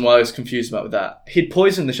sense and why I was confused about with that? He'd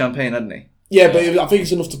poisoned the champagne, hadn't he? Yeah, but I think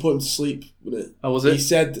it's enough to put him to sleep, wasn't it? Oh, was it? He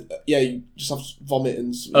said, you just have to vomit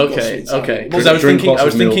and... Okay. Because I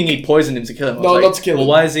was thinking he'd poisoned him to kill him. No, not to kill him. Well,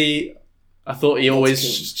 why is he... I thought he always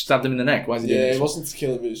stabbed him in the neck. Why is he doing this? It wasn't to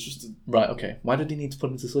kill him, it was just to... Right, okay. Why did he need to put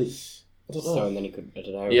him to sleep? I don't know. So, and then he could, I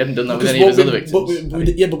don't know. He hadn't done that with any of his other victims.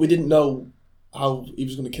 But we didn't know how he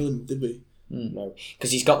was going to kill him, did we? No,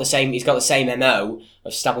 because he's got the same MO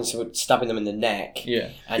of stabbing them in the neck. Yeah.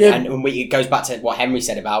 And it goes back to what Henry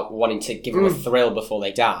said about wanting to give them a thrill before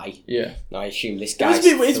they die. Yeah. And I assume this guy's It's a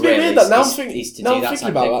bit weird that now I'm thinking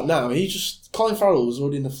about that now. He just... Colin Farrell was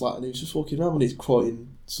already in the flat and he was just walking around when he's quoting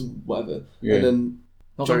some whatever. Yeah. And then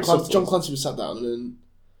John Clancy was sat down and then...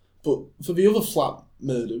 But for the other flat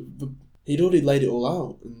murder, he'd already laid it all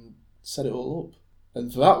out and set it all up.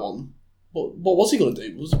 And for that one... What was he going to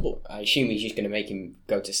do? I assume he's just going to make him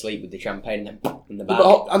go to sleep with the champagne and then in the back.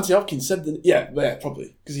 But Anthony Hopkins said that... Yeah,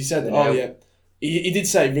 probably. Because he said, He did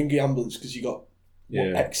say, ring the ambulance because you got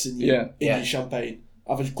X in your champagne.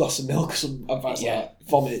 Have a glass of milk or some advice like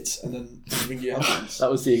vomit and then ring the ambulance. That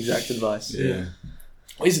was the exact advice. Yeah.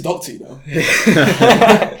 Well, he's a doctor, you know.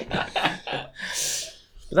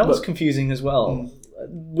 But that was confusing as well.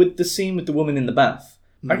 With the scene with the woman in the bath,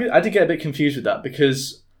 I did get a bit confused with that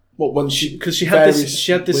because... she had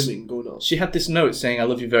this note saying "I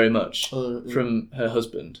love you very much" from her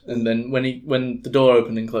husband, and then when the door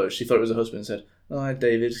opened and closed, she thought it was her husband and said, "Oh, hi,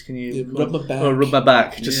 David, can you rub my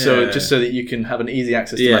back just so that you can have an easy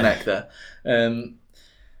access to my neck there."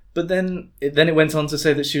 But then it went on to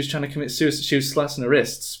say that she was trying to commit suicide. She was slicing her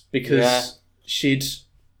wrists because she'd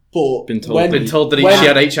been told that she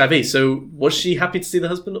had HIV. So was she happy to see the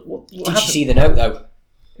husband? What Did she see the note though?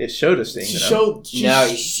 It showed us seeing the note.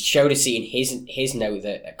 It showed us seeing his note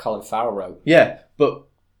that Colin Farrell wrote. Yeah, but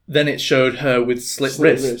then it showed her with slit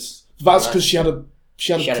wrists. That's because she had a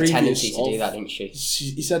tendency to do that, didn't she?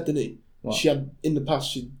 He said, didn't he? What? She had in the past.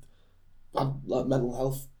 She had like mental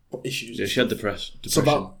health issues. Yeah, she had depression.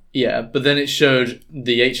 But then it showed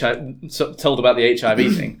the told about the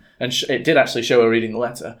HIV thing, and it did actually show her reading the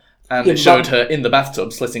letter, and it showed her in the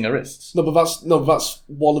bathtub slitting her wrists. No, but that's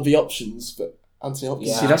one of the options that Anthony Hopkins.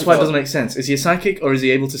 Yeah. See, that's why it doesn't make sense. Is he a psychic or is he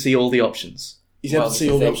able to see all the options? He's able to see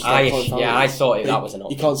all the options. I thought that was an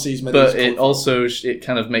option. He can't see as many. But it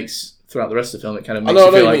kind of makes throughout the rest of the film. It kind of makes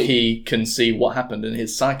you feel like he can see what happened and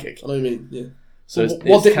he's psychic. I know what you mean. Yeah. So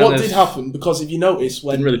what did happen? Because if you notice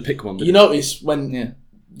when didn't really pick one. Notice when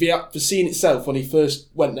the scene itself when he first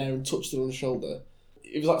went there and touched her on the shoulder.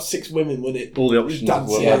 It was like 6 women, wasn't it? All the options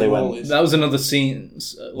where they went. That was another scene,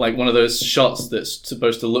 like one of those shots that's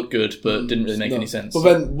supposed to look good but didn't really make any sense. But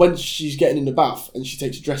then when she's getting in the bath and she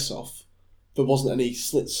takes her dress off, there wasn't any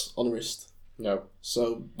slits on her wrist. No.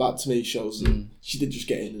 So that to me shows that she did just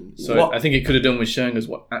get in. I think it could have done with showing us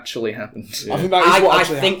what actually happened. Yeah. I think that is what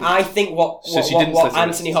actually happened. I think what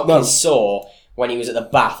Anthony Hopkins saw when he was at the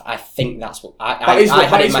bath, I think that's what I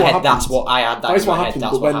had in my head. That's what I had. That's what happened.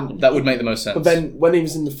 That's what happened. That would make the most sense. But then when he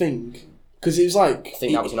was in the thing, because it was like I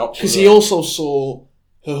think that was an option. Because he also saw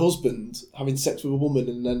her husband having sex with a woman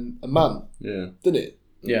and then a man. Yeah, didn't it?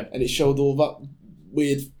 Yeah, and it showed all that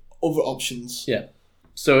weird other options. Yeah,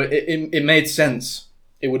 so it made sense.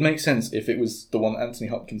 It would make sense if it was the one Anthony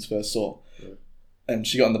Hopkins first saw, and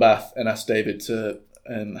she got in the bath and asked David to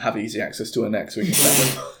have easy access to her neck so he can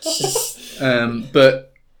stab her.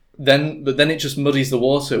 But then it just muddies the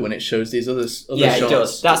water when it shows these other shots. Yeah, it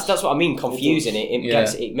does. That's what I mean. Confusing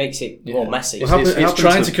it makes it more messy. It's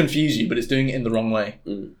trying to confuse you, but it's doing it in the wrong way.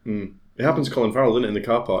 It happens to Colin Farrell, didn't it, in the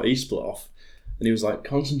car park? He split off, and he was like,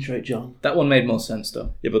 "Concentrate, John." That one made more sense,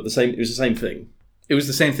 though. Yeah, but it was the same thing. It was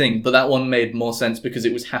the same thing, but that one made more sense because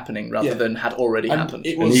it was happening rather than had already happened.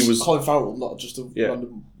 And he was Colin Farrell, not just a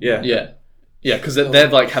random. Yeah, because they're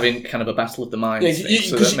like having kind of a battle of the minds.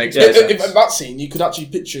 So that makes sense. In that scene, you could actually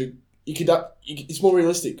picture. It's more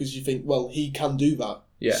realistic because you think, well, he can do that.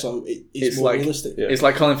 Yeah. So it's more realistic. Yeah. It's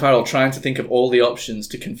like Colin Farrell trying to think of all the options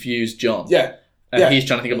to confuse John. Yeah. And he's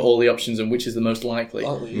trying to think of all the options and which is the most likely.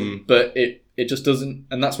 But it just doesn't,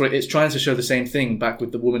 and that's what it's trying to show the same thing back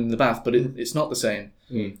with the woman in the bath, but it's not the same.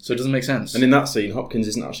 So it doesn't make sense. And in that scene, Hopkins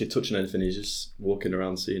isn't actually touching anything; he's just walking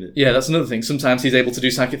around seeing it. Yeah, that's another thing. Sometimes he's able to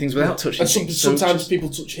do psychic things without touching. And sometimes people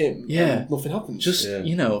touch him. And nothing happens. Just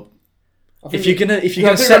if you're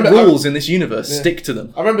gonna set rules in this universe, stick to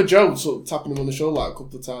them. I remember Joe sort of tapping him on the shoulder like a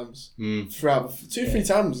couple of times throughout 2-3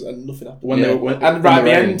 times, and nothing happened.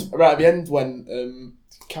 Right at the end when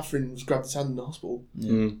Catherine was grabbed his hand in the hospital.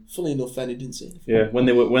 Funny enough, then he didn't see anything. Yeah, when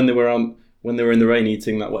they were in the rain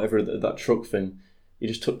eating that truck thing, he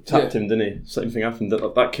just tapped him, didn't he? Same thing happened.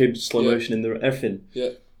 That kid slow motion in everything. Yeah.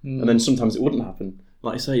 And then sometimes it wouldn't happen.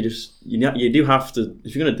 Like I say, you do have to,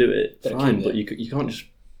 if you're going to do it, fine. But you can't just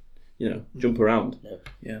jump around.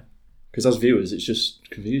 Yeah. Because as viewers, it's just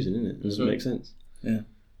confusing, isn't it? It doesn't make sense. Yeah.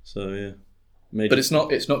 So yeah. But it's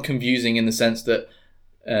not confusing in the sense that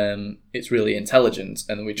it's really intelligent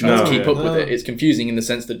and we try to keep up with it. It's confusing in the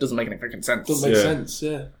sense that it doesn't make any freaking sense. Doesn't make sense,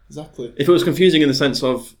 exactly. If it was confusing in the sense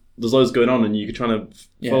of there's loads going on and you're trying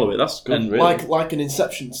to follow it, that's good, and really. Like an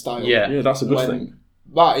Inception style. Yeah, that's a good thing.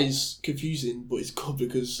 That is confusing, but it's good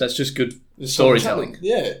because... That's just good storytelling.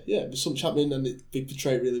 There's something happening and they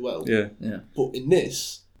portray it really well. Yeah. But in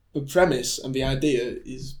this, the premise and the idea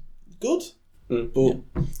is good, but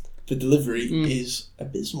the delivery is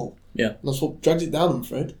abysmal. Yeah. And that's what drags it down, I'm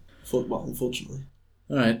afraid. Unfortunately.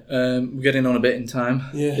 All right, we're getting on a bit in time.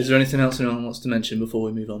 Yeah. Is there anything else anyone wants to mention before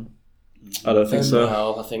we move on? I don't think so.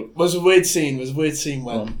 No, I think... There's a weird scene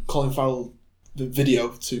when Colin Farrell, the video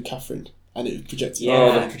to Catherine, and it was projected.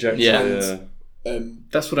 The projector. Yeah.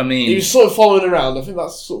 That's what I mean. He was sort of following around. I think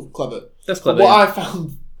that's sort of clever. That's clever. But what I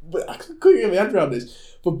found, but I couldn't get my head around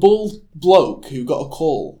this. The bald bloke who got a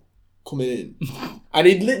call coming in, and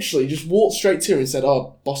he literally just walked straight to her and said,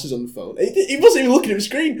 "Oh, boss is on the phone." He wasn't even looking at the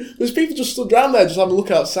screen. There's people just stood around there, just having a look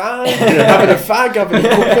outside, having a fag, having a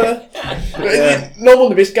cuppa. No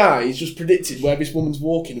wonder this guy is just predicted where this woman's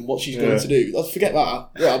walking and what she's going to do. Let's forget that.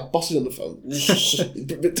 Yeah, boss is on the phone.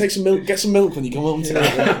 Take some milk. Get some milk when you come home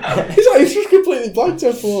tonight. He's just completely blanked.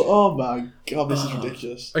 I thought, oh my god, this is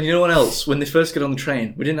ridiculous. And you know what else? When they first get on the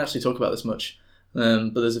train, we didn't actually talk about this much.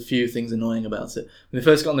 But there's a few things annoying about it. When they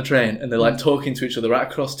first got on the train and they're like talking to each other right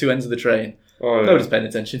across two ends of the train, nobody's paying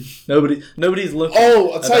attention. Nobody's looking.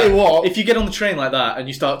 Oh, I'll tell you what. If you get on the train like that and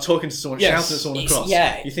you start talking to someone, shouting at someone across,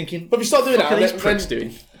 you're thinking, but if you start doing what are that, these pricks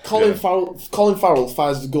doing? Colin Farrell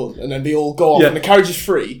fires the gun and then they all go off and the carriage is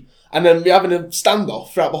free and then we're having a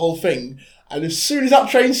standoff throughout the whole thing, and as soon as that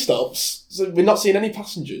train stops, so we're not seeing any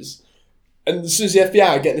passengers, and as soon as the FBI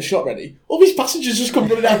are getting the shot ready, all these passengers just come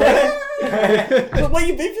running out there. Where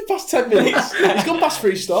you been for the past 10 minutes? He's gone past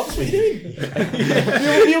 3 stops. What are you doing?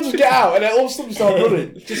 You'll just get out and then all of a sudden start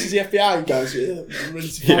running. Just as the FBI goes, ready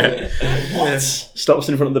to fire. What? Stops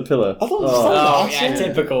in front of the pillar. I don't understand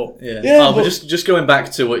that. Typical. But just going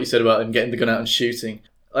back to what you said about him getting the gun out and shooting,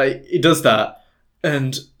 like he does that.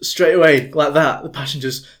 And straight away, like that, the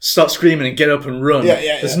passengers start screaming and get up and run.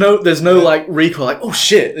 There's no like recoil, like, oh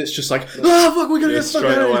shit. It's just like, oh fuck, we're gonna get stuck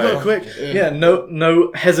out of here quick.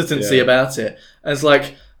 No hesitancy about it. And it's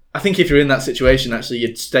like, I think if you're in that situation, actually,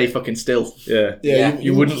 you'd stay fucking still.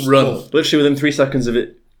 You wouldn't run. Literally within 3 seconds of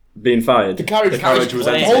it being fired, the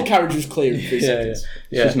whole carriage was clear in 3 seconds.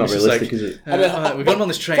 It's just not realistic, is it? We've got him on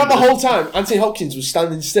this train. The whole time, Anthony Hopkins was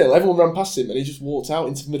standing still. Everyone ran past him, and he just walked out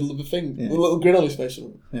into the middle of the thing with a little grin on his face.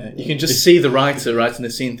 You can just see the writer writing the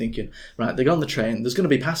scene, thinking, right, they got on the train. There's going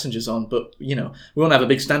to be passengers on, but we won't have a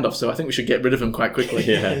big standoff, so I think we should get rid of them quite quickly.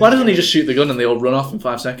 Why doesn't he just shoot the gun and they all run off in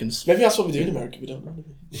 5 seconds? Maybe that's what we do in America. We don't know.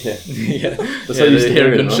 That's how you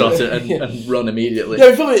hear a gunshot and run immediately.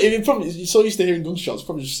 You're so used to hearing gunshots,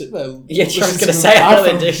 probably just sit there. Yeah, I was going to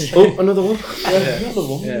say, oh, another one. Another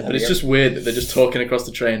one. Yeah, but it's just weird that they're just talking across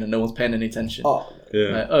the train and no one's paying any attention.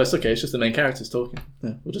 It's okay, it's just the main characters talking.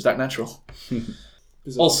 We'll just act natural.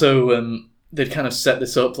 Also, they've kind of set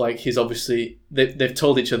this up like he's obviously... They've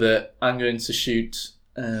told each other, I'm going to shoot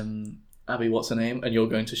Abby, what's her name, and you're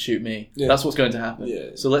going to shoot me. That's what's going to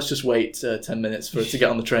happen. So let's just wait 10 minutes for it to get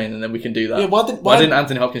on the train and then we can do that. Why didn't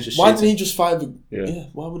Anthony Hopkins just shoot him? Why didn't he just fire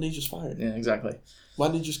why wouldn't he just fire it? Yeah, exactly. Why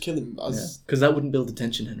didn't he just kill him? Because that wouldn't build the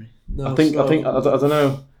tension, Henry. No, I don't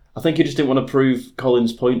know. I think he just didn't want to prove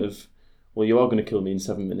Colin's point of, well, you are going to kill me in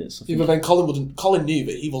 7 minutes. But then Colin knew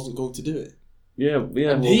that he wasn't going to do it.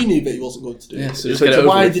 And he knew that he wasn't going to do it. So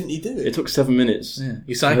why didn't he do it? It took 7 minutes.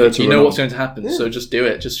 You're psychic. You know what's going to happen, so just do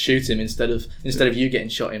it. Just shoot him instead of you getting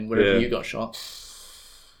shot in wherever you got shot.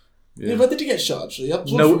 Where did he get shot, actually? He had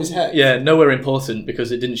blood from his head. Yeah, nowhere important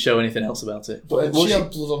because it didn't show anything else about it. But she had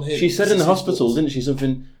blood on him. She said in the hospital, didn't she,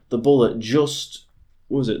 something, the bullet just...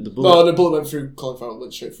 What was it? The bullet? No, the bullet went through Colin Farrell,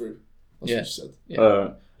 went straight through. That's what she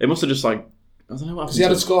said. It must have just like... I don't know what happened. Because he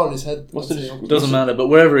had a scar on his head. Doesn't matter, but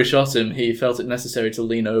wherever he shot him, he felt it necessary to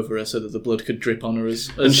lean over her so that the blood could drip on her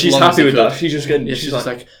and she's happy with that. She's just getting... Yeah, she's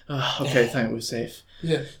like, oh, okay, thank we're safe.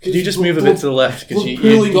 Yeah. Could you just move a bit to the left? Because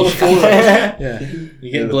you're on the floor.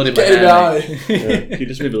 You're getting blood in my eye. Can you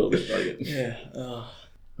just move a little bit?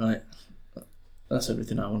 Right. That's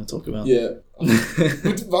everything I want to talk about. Yeah.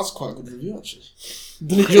 That's quite a good review, actually.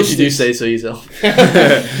 If you do say so yourself.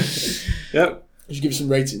 Yep. We should give it some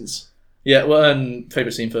ratings. Yeah, well,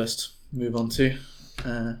 favourite scene first. Move on to,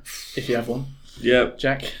 if you have one. Yeah.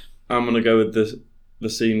 Jack? I'm going to go with the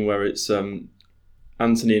scene where it's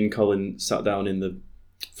Anthony and Colin sat down in the...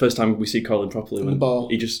 First time we see Colin properly. When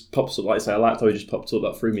he just pops up, like I say, I liked how he just popped up.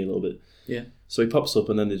 That threw me a little bit. Yeah. So he pops up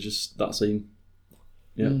and then there's just that scene.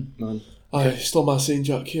 Yeah, man. I stole my scene,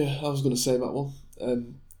 Jack. Yeah, I was going to say that one.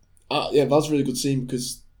 Yeah, that was a really good scene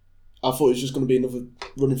because I thought it was just going to be another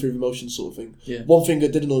running through the motions sort of thing. Yeah. One thing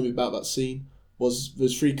that did annoy me about that scene was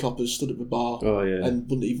there's 3 coppers stood at the bar and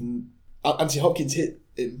wouldn't even... Anthony Hopkins hit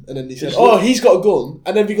him and then he said, he's got a gun,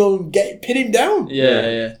 and then we go and pin him down.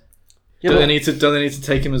 Yeah. Do they need to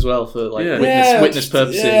take him as well for like witness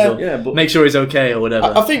purposes or make sure he's okay or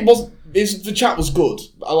whatever? I think the chat was good.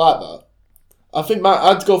 I like that. I think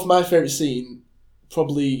I'd go for my favourite scene,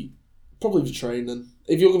 probably the train. Then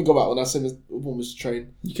if you're going to go back one, I'd say the one was the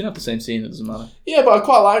train. You can have the same scene; it doesn't matter. Yeah, but I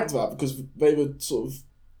quite liked that because they were sort of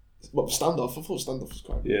standoff. I thought standoff was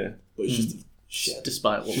quite good. But it's just shit.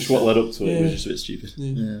 Despite what led up to it was just a bit stupid.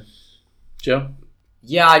 Yeah. Joe?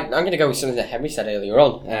 Yeah, I'm going to go with something that Henry said earlier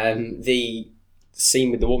on. The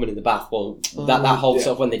scene with the woman in the bath. Well, that whole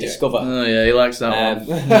stuff when they discover. Oh yeah, he likes that one.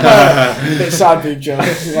 Bit sad, big Joe.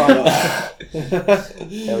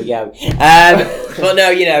 There we go. But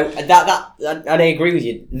no, that and I agree with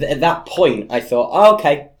you. At that point, I thought,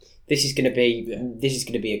 okay, this is going to be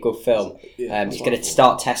a good film. It's going to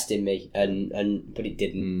start testing me, but it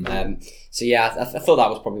didn't. So yeah, I thought that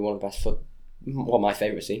was probably one of my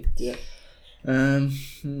favourite scenes. Yeah. So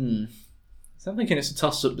I'm thinking it's a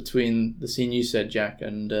toss up between the scene you said, Jack,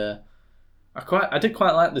 and I did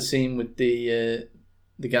quite like the scene with the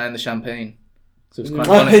guy in the champagne. So it was quite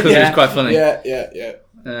funny. It was quite funny. Yeah.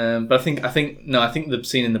 But I think the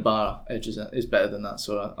scene in the bar is better than that.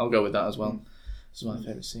 So I'll go with that as well. This is my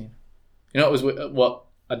favourite scene. You know, what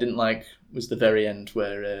I didn't like was the very end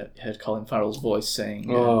where you heard Colin Farrell's voice saying,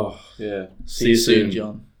 see you soon,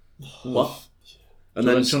 John." What? And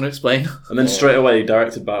then, do you want to explain? And then straight away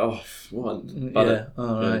directed by what? Right.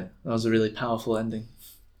 That was a really powerful ending.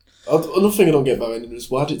 Another thing I don't get about ending is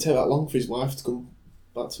why did it take that long for his wife to come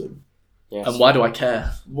back to him? Yes. And why do I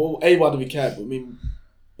care? Well, A, why do we care? But I mean,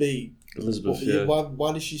 B, Elizabeth.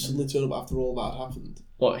 Why did she suddenly turn up after all that happened?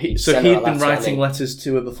 What? He'd been writing letters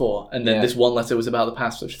to her before, and then this one letter was about the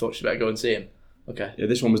past, so she thought she'd better go and see him. Okay. Yeah,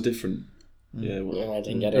 this one was different. Yeah, I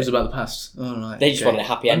didn't get it. It was about the past. Oh, right. They just wanted a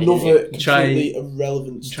happy ending. Another completely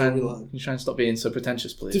irrelevant storyline. Can you try and stop being so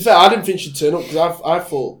pretentious, please? To be fair, I didn't think she'd turn up because I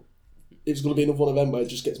thought it was going to be another one of them where it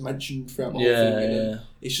just gets mentioned throughout the whole thing. And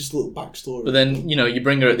it's just a little backstory. But then, you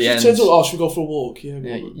bring her at the end. She turns up, should we go for a walk? Yeah,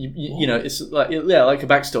 it's like like a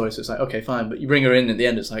backstory, so it's like, okay, fine. But you bring her in at the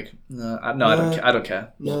end, it's like, I don't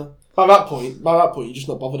care. No. By that point, you're just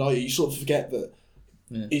not bothered, are you? You sort of forget that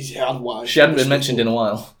he's had wife. She hadn't been mentioned in a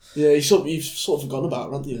while. Yeah, you've sort of forgotten about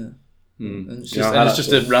her, haven't you? Yeah. And it's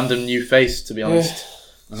just a random new face, to be honest.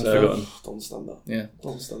 I've forgotten. Don't understand that. Yeah.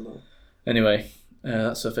 Don't understand that. Anyway,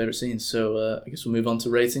 that's our favourite scene. So I guess we'll move on to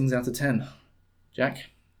ratings out of 10. Jack?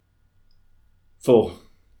 4.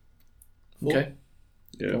 Okay.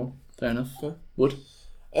 Yeah. 4. Fair enough. Okay. Wood?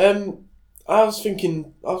 I was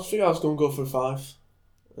thinking I was going to go for a 5.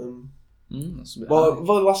 That's a bit high.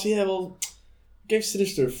 Last year, gave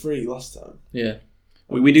Sinister a 3 last time. Yeah.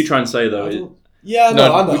 We do try and say though. I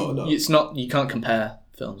know. It's not. You can't compare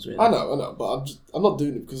films, really. I know. But I'm not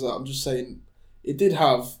doing it because I'm just saying it did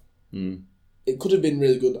have. It could have been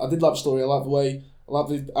really good. I did like the story. I like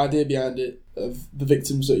the idea behind it of the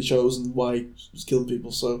victims that he chose and why he was killing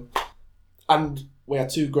people. So, and we had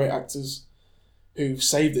 2 great actors who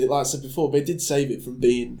saved it. Like I said before, they did save it from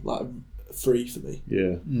being like 3 for me.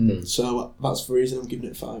 Yeah. So that's the reason I'm giving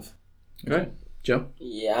it a 5. Okay. Joe?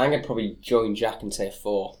 Yeah, I'm gonna probably join Jack and say a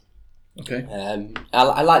 4. Okay.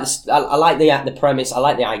 I like this. I like the premise. I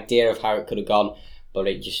like the idea of how it could have gone, but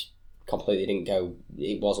it just completely didn't go.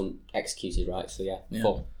 It wasn't executed right. So yeah.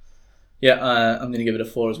 4. Yeah, I'm going to give it a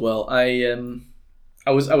 4 as well. I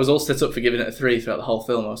was all set up for giving it a 3 throughout the whole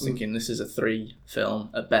film. I was thinking this is a 3 film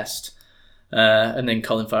at best, and then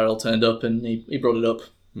Colin Farrell turned up and he brought it up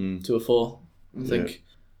to a 4. I think,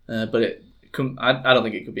 but I don't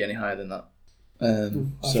think it could be any higher than that. I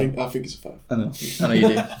think it's a 5. I know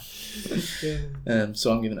you do.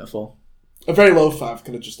 So I'm giving it a 4. A very low 5.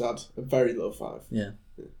 Can I just add a very low 5? Yeah.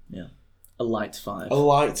 A light 5. A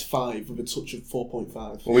light 5 with a touch of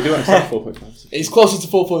 4.5. Well, we do accept 4.5. It's closer to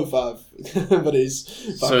 4.5, but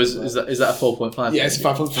it's. So is that a 4.5? Yeah, it's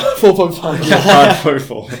 5.5. 4.5.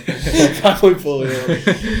 5.4.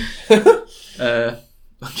 5.4.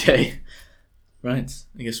 Okay. Right.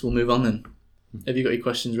 I guess we'll move on then. Have you got your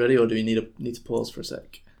questions ready, or do we need to pause for a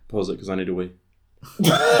sec? Pause it because I need a wee.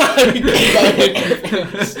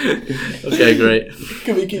 Okay, great.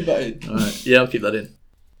 Can we keep that in? All right. Yeah, I'll keep that in.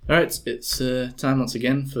 All right. It's time once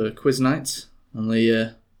again for quiz night. Only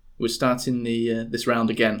we're starting this round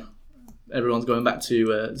again. Everyone's going back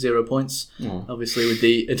to 0 points. Obviously, with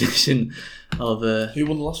the addition of who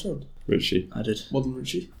won the last round? Richie. I did. More than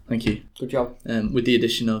Richie. Thank you. Good job. With the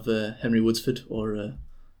addition of Henry Woodsford or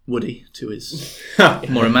Woody to his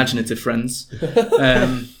more imaginative friends.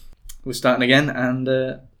 We're starting again,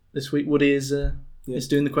 and this week Woody is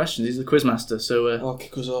doing the questions. He's the quizmaster, so I'll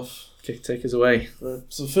kick us off. Take us away. Right.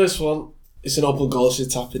 So the first one, it's an open goal, so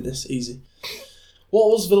tap in this, easy. What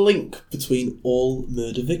was the link between all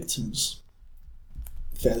murder victims?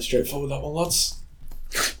 Fairly straightforward, that one, lads.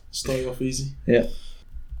 Starting off easy. Yeah.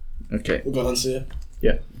 Okay. We've got an answer here.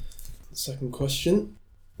 Yeah. Second question.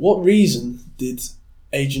 What reason did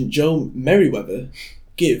Agent Joe Merriweather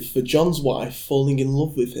give for John's wife falling in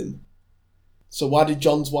love with him? So why did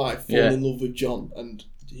John's wife fall in love with John? And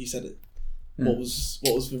he said it. What was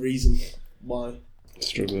the reason why?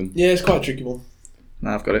 Struggling. Yeah, it's quite a tricky one.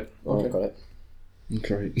 Now I've got it. Okay. I've got it.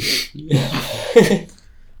 Great.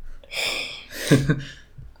 I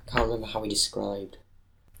can't remember how he described.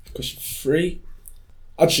 Question 3.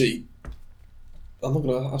 Actually, I'm not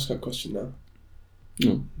going to ask that question now.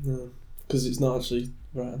 No, because it's not actually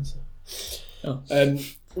the right answer. Oh.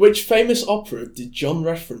 Which famous opera did John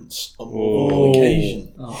reference on more than one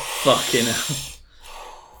occasion? Oh, fucking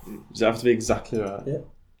hell. Does it have to be exactly right? Yeah.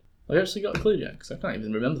 I actually got a clue yet, because I can't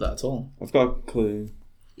even remember that at all. I've got a clue.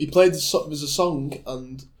 He played there's a song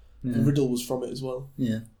and the riddle was from it as well.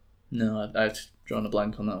 Yeah. No, I've drawn a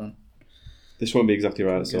blank on that one. This won't be exactly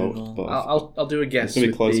right, so but I'll do a guess. It's gonna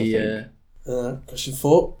be close, the, I think. Question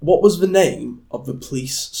 4. What was the name of the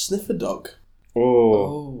police sniffer dog?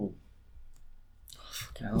 Oh.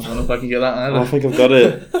 I don't know if I can get that either. I think I've got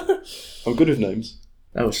it. I'm good with names.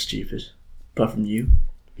 That was stupid. Apart from you,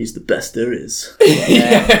 he's the best there is.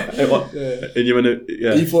 Yeah. And you went,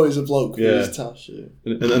 yeah. He thought he was a bloke. Yeah. He was Tash. Yeah.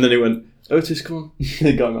 And then he went, Otis, come on.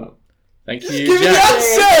 He got him out. Thank you, Give me the Jack.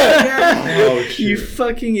 answer! Oh, shit. You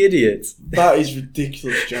fucking idiot. That is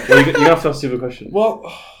ridiculous, Jack. Well, you have to ask the other question. What?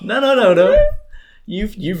 No.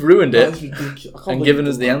 You've ruined That it is ridiculous. I can't and believe given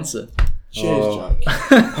you us did the that. answer. Cheers,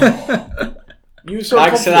 Jack. You were so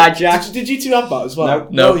Thanks for confident. that, Jack. Did you two have that as well?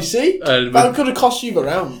 No. You see? But That could have cost you the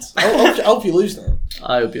round. I'll help you lose now.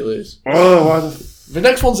 I hope you lose. Oh, why the... The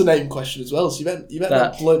next one's a name question as well, so you better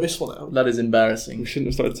not blow this one out. That is We embarrassing. shouldn't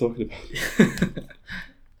have started talking about it.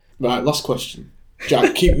 Right, last question.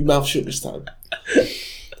 Jack, keep your mouth shut this time.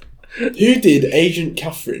 Who did Agent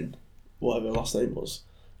Catherine, whatever her last name was,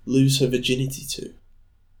 lose her virginity to?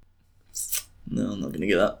 No, I'm not going to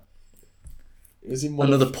get that. It was in one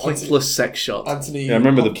Another of pointless sex shot. Anthony Yeah, I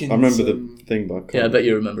remember Hopkins, the thing back. Yeah, I bet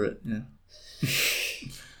you remember it. Yeah.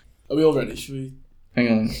 Are we all ready? Should we? Hang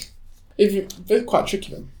on. They're quite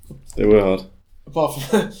tricky, then. They were hard. Apart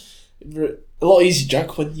from a lot easier,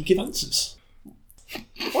 Jack, when you give answers.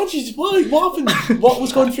 What happened? What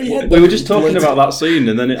was going through your head? We were just talking about that scene,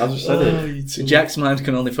 and then I just said it. So Jack's mind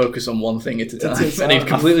can only focus on one thing at a time, It's and he'd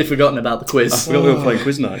completely forgotten about the I quiz. forgot we were playing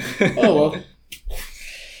quiz night. Oh well.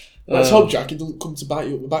 Let's hope, Jack, it doesn't come to bite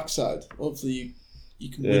you up the backside. Hopefully you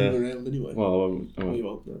can win the round anyway. Well, I won't. No, you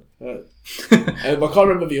won't. No. I can't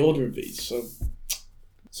remember the order of these.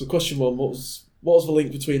 So question 1: What was the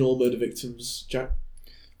link between all murder victims, Jack?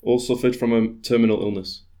 All suffered from a terminal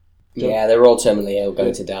illness. Yeah, they were all terminally ill,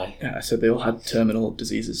 going to die. Yeah, I said they all had terminal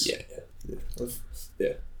diseases. Yeah.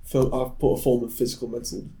 I've put a form of physical,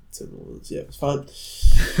 mental terminal illness. Yeah, it's fine.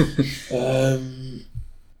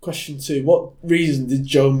 Question 2: What reason did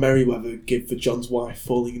Joe Merriweather give for John's wife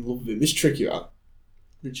falling in love with him? It's tricky, that.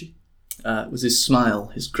 Richie? It was his smile,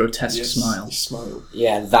 his grotesque smile. His smile.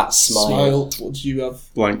 Yeah, that smile. What do you have?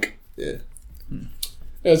 Blank. Yeah. Yeah,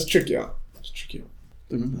 it's tricky, that. It's tricky.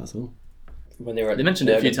 Don't remember that at all. When they were at They mentioned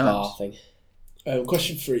it a few the bar times. thing.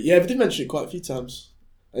 Question 3. Yeah, we did mention it quite a few times.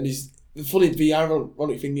 And the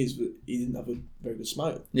ironic thing is that he didn't have a very good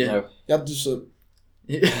smile. Yeah. No. He had just a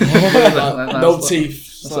That- no that's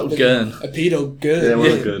teeth. That's a little gurn. A pedo gurn. Yeah,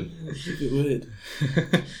 well, good. It's a bit weird.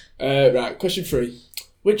 Right, question 3.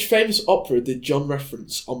 Which famous opera did John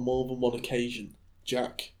reference on more than one occasion?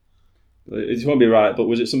 Jack. It won't be right, but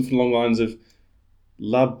was it something along the lines of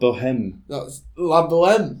La Bohème? That's La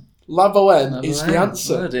Bohème. La Bohème is the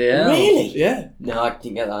answer. Bloody hell. Really? Yeah. No, I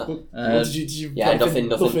didn't get that. What did you yeah, nothing.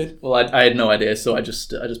 Well, I had no idea, so I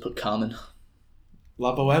just put Carmen.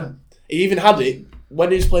 La Bohème. He even had it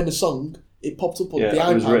when he was playing the song. It popped up on the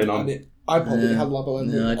iPad. It was written on. And iPod it had La Bohème.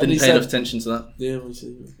 No, I And didn't he pay said- enough attention to that. Yeah, well, that's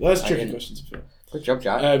a tricky didn't. question to be fair. Good job,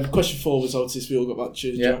 Jack. Question 4 was Otis. We all got that.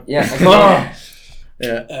 Cheers, Yeah. Jack. Yeah.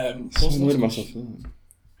 Yeah. What's I'm the annoyed at next myself for question? that.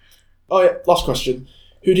 Oh yeah, last question.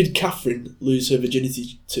 Who did Catherine lose her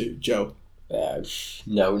virginity to, Joe?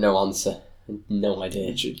 No answer. No idea.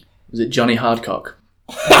 Richard. Was it Johnny Hardcock?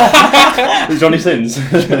 Johnny Sins.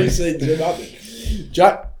 Johnny said,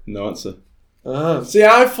 Jack? No answer. See,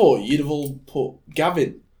 I thought you'd have all put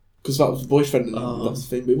Gavin, because that was the boyfriend and that's the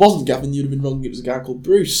thing. But it wasn't Gavin, you'd have been wrong. It was a guy called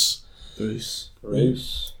Bruce. Bruce.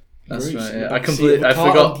 That's right. Yeah. I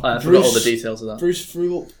forgot all the details of that. Bruce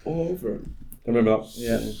threw up all over him. I remember that.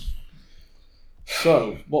 Yeah.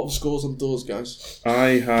 So, what are the scores on doors, guys?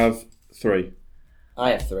 I have 3.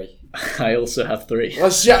 I have 3. I also have 3.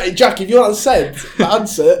 Well, Jack, if you hadn't said the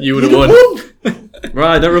answer, you would have won.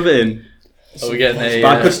 Right, don't rub it in. Are we getting a...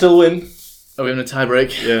 But I could still win. Are we having a tie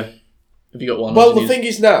break? Yeah. Have you got one? Well, the thing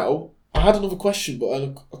is now, I had another question, but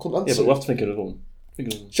I couldn't answer. Yeah, but we'll have to think of another one.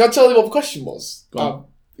 Shall I tell you what the question was? Go on.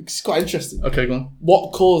 It's quite interesting. Okay, go on.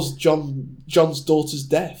 What caused John's daughter's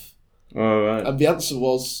death? Oh, right. And the answer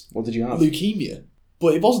was... What did you have? Leukemia.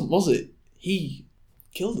 But it wasn't, was it? He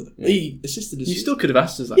killed her. Yeah. He assisted her. You still could have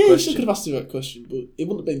asked us that question. Yeah, you still could have asked her that question, but it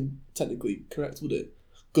wouldn't have been technically correct, would it?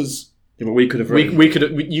 Because... Yeah, but we could have... You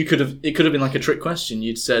could have... It could have been like a trick question.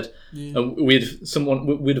 You'd said... we'd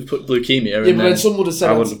have put leukemia. Yeah, and but then someone would have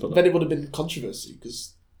said... Then it would have been controversy,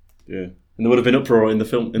 because... Yeah. And there would have been uproar in the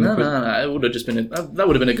film. No, it would have just been... that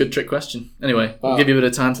would have been a good trick question. Anyway, we'll give you a bit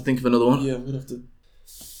of time to think of another one. Yeah, we'd have to...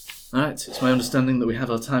 Alright, it's my understanding that we have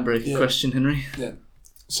our tiebreaker question, Henry. Yeah.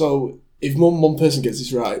 So, if one person gets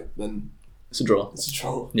this right, then... It's a draw. It's a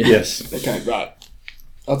draw. Yeah. Yes. Okay, right.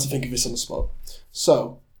 I had to think of this on the spot.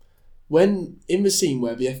 So, when, in the scene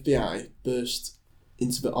where the FBI burst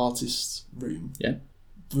into the artist's room, the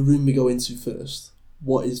room we go into first,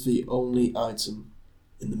 what is the only item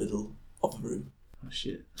in the middle of the room? Oh,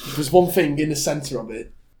 shit. There's one thing in the centre of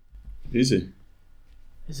it. Easy.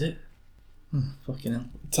 Is it? Fucking hell.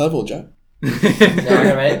 Terrible, Jack. No,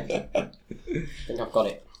 I think I've got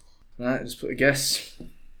it. Right, just put a guess.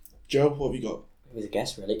 Joe, what have you got? It was a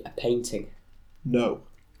guess, really. A painting. No.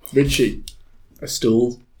 Richie. A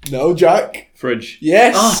stool. No, Jack. Fridge.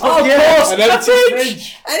 Yes. Oh, yes. An empty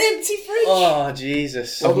fridge. An empty fridge. Oh,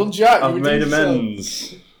 Jesus. Well done, Jack. I've made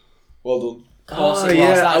amends. Well done. Oh,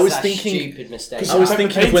 yeah, I was that thinking... Stupid mistake. I was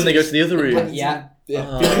thinking of when they go to the other room. Yeah. The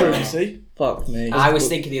other room, you see? Fuck me. I was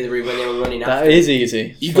thinking the other room when they were running out. That is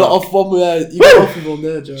easy. You got off one there. You got off with one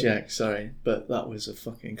there, Jack. Jack, sorry, but that was a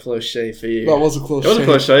fucking close shave for you. That was a close shave. It was a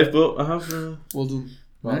close shave, but I have... Well done.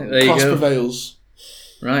 Right, there you Class go. prevails.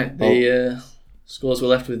 Right, the scores we're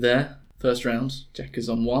left with there. First round, Jack is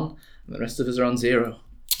on 1, and the rest of us are on 0.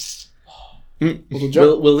 Well done, Jack.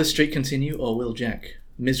 Will this streak continue, or will Jack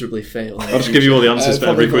miserably fail? I'll just give you all the answers for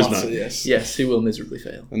every quiz now. Yes, he will miserably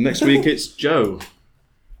fail. And next week it's Joe.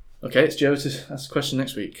 Okay, it's Joe to ask a question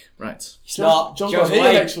next week. Right. It's not. Joe's Joe's here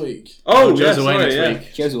away next week. Oh, Joe's away next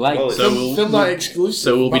week. Joe's away. Well, Film night exclusive.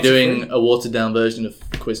 So we'll be Match doing free. a watered down version of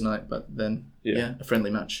quiz night, but then a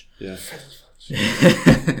friendly match. Yeah.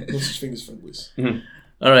 No such thing as friendlies.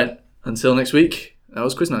 All right. Until next week. That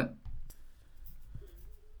was quiz night.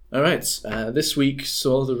 All right. This week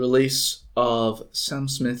saw the release of Sam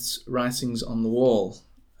Smith's Writings on the Wall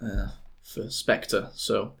for Spectre.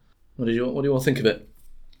 So, what do you all think of it?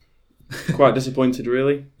 Quite disappointed,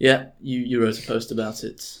 really. Yeah, you wrote a post about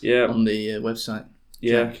it. Yeah. On the website.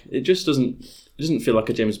 Yeah, Jack. it just doesn't feel like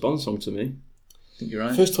a James Bond song to me. I think you're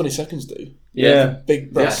right. First 20 seconds do. Yeah.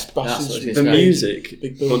 Big brass Yeah, that's bashes. what it is. The great. music,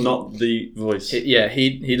 Big but build. not the voice.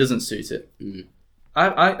 He doesn't suit it.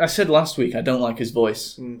 I said last week I don't like his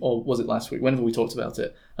voice, or was it last week? Whenever we talked about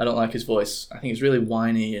it, I don't like his voice. I think it's really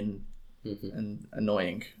whiny and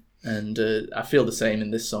annoying, and I feel the same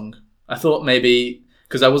in this song. I thought maybe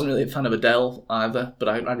because I wasn't really a fan of Adele either, but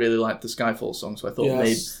I really liked the Skyfall song, so I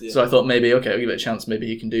thought maybe okay, I'll give it a chance. Maybe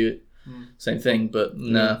he can do it. Same thing, but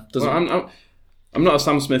no, doesn't. Well, I'm not a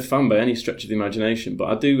Sam Smith fan by any stretch of the imagination, but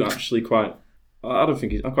I do actually quite. I don't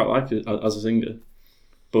think I quite like it as a singer,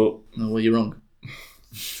 but well, you're wrong.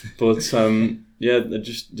 But it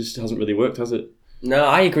just hasn't really worked, has it? No,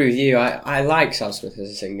 I agree with you. I like Sam Smith as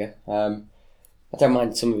a singer. I don't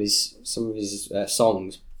mind some of his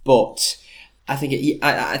songs, but I think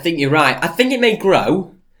I think you're right. I think it may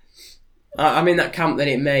grow. I'm in that camp that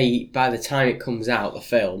it may, by the time it comes out, the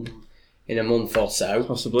film, in a month or so.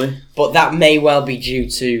 Possibly. But that may well be due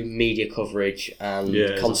to media coverage and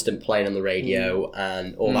Yeah. constant playing on the radio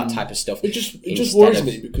and all that type of stuff. It just Instead worries of-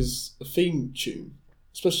 me because a theme tune,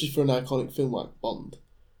 especially for an iconic film like Bond,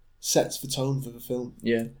 sets the tone for the film.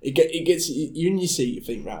 Yeah, It gets you when you see it, you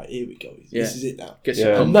think, right, here we go. This is it now. gets Yeah.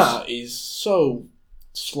 you And pumped. that is so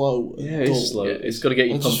slow. And Yeah, dull. it's slow. Yeah, it's got to get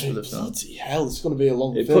you I just pumped for think, the film. bloody hell, it's going to be a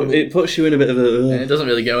long It film. puts you in a bit of And a. it doesn't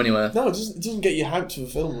really go anywhere. No, it doesn't get you hyped for the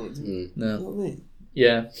film. Or anything. You No. know what I mean?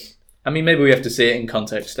 Yeah. I mean, maybe we have to see it in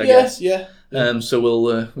context, I Yes, guess. yeah. So we'll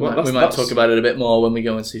we might that's- talk about it a bit more when we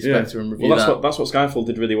go and see Yeah. Spectre and review Well, that. that's what Skyfall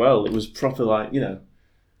did really well. It was proper,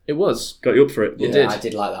 It was. got you up for it. It But did. I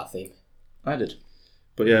did like that theme. I did.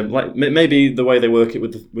 But yeah, like maybe the way they work it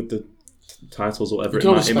with the titles or whatever, You can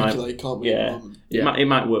only speculate, can't we? It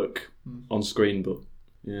might work on screen, but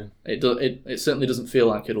yeah, it certainly doesn't feel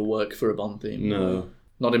like it'll work for a Bond theme. No,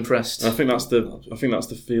 not impressed. I think that's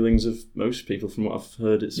the feelings of most people from what I've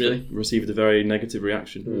heard. It's really received a very negative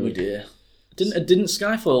reaction. Oh dear. Didn't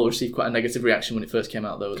Skyfall receive quite a negative reaction when it first came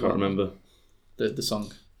out though? Can't remember the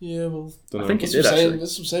song. Yeah, well, I think it did actually.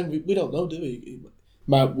 That's what I'm saying. We don't know, do we? It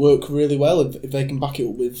might work really well if they can back it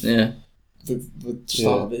up with the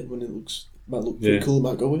start of it when it might look pretty cool. It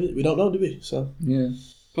might go with it. We don't know, do we? So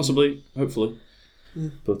possibly, hopefully,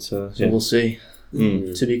 but so we'll see.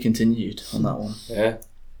 To be continued on that one. Yeah.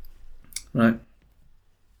 Right.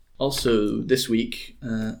 Also, this week,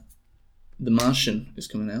 The Martian is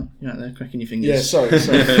coming out. You're right there, cracking your fingers. Yeah, sorry.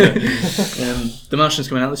 The Martian's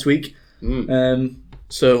coming out this week.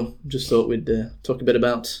 So, just thought we'd talk a bit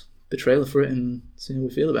about the trailer for it and see how we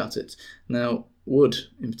feel about it. Now, Wood,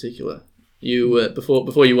 in particular, you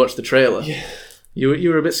before you watched the trailer, you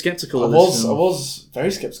were a bit sceptical of this. I was very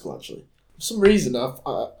sceptical, actually. For some reason, I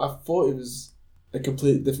thought it was a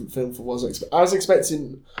completely different film from what I was expecting. I was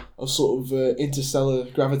expecting a sort of interstellar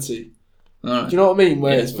gravity. Right. Do you know what I mean?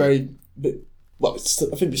 Where it's very... Well,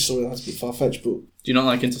 I think the story has a bit far-fetched, but... Do you not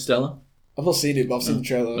like Interstellar? I've not seen it, but I've seen the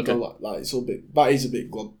trailer. Okay. Like it's all bit... That is a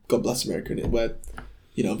bit God Bless America, isn't it? Where,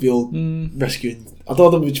 the old rescuing... I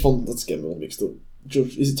don't know which one... Let's get me all mixed up.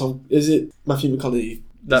 Is it Matthew McConaughey?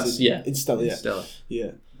 That's, Interstellar, Interstellar.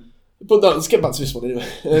 Yeah. But no, let's get back to this one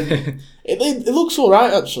anyway. It looks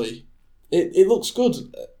alright, actually. It looks good.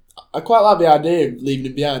 I quite like the idea of leaving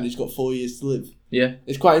him behind. He's got 4 years to live. Yeah.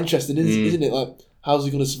 It's quite interesting, isn't it? Like, how's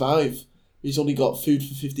he going to survive? He's only got food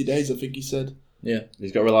for 50 days, I think he said. Yeah.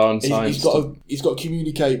 He's got to rely on science. He's got to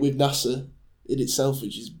communicate with NASA in itself,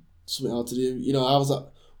 which is something hard to do. How's that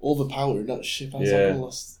overpowering that ship? How's that all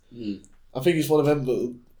last? I think it's one of them,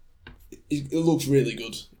 but it looks really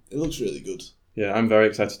good. It looks really good. Yeah, I'm very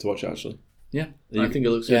excited to watch it, actually. Yeah, I think it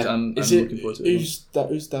looks good. I'm looking forward to it.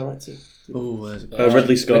 Who's director?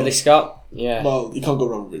 Ridley Scott. Ridley Scott, yeah. Well, you can't go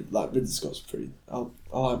wrong with Ridley Scott's pretty... I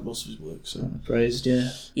like most of his work, so... Praised, yeah.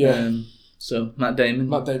 Yeah. So, Matt Damon.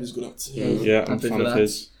 Matt Damon's a good actor. Yeah, I'm a fan of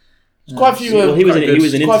his. Quite a few... he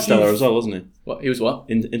was in Interstellar as well, wasn't he? What? He was what?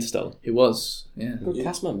 Interstellar. He was, yeah. Good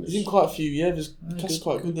cast members. He's in quite a few, there's cast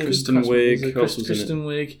quite good. Kristen Wiig. Kristen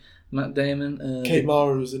Wiig, Matt Damon. Kate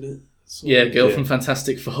Mara was in it. Girl from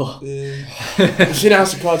Fantastic Four. Yeah. Have you seen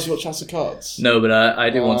House of Cards? You watch House of Cards? No, but I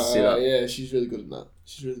do want to see that. Yeah, she's really good in that.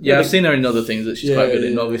 I've seen her in other things that she's quite good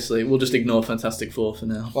in, obviously. We'll just ignore Fantastic Four for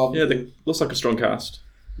now. Looks like a strong cast.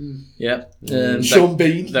 Yeah. Sean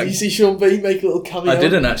Bean. Did you see Sean Bean make a little cameo? I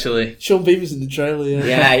didn't, actually. Sean Bean was in the trailer,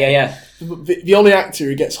 Yeah. The only actor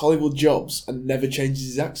who gets Hollywood jobs and never changes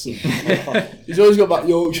his accent. He's always got that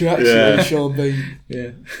Yorkshire accent, Sean Bean.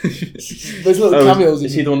 Yeah. There's little cameos.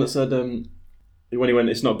 Is he the one that said, when he went,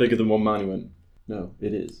 it's not bigger than one man, he went, no,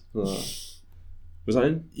 it is. Was that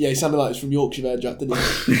him? Yeah, he sounded like it's from Yorkshire there, Jack, didn't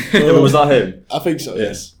he? Was that him? I think so,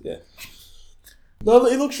 yes. Yeah. No,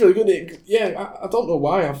 it looks really good. I don't know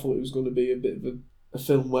why I thought it was going to be a bit of a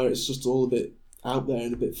film where it's just all a bit out there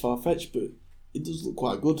and a bit far-fetched, but it does look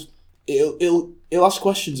quite good. It'll ask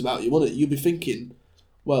questions about you, won't it? You'll be thinking,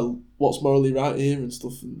 well, what's morally right here and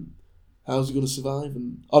stuff, and how's he going to survive,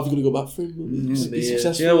 and are we going to go back for him? Be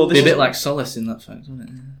successful? Yeah, well, be a bit like Solace in that fact, won't it?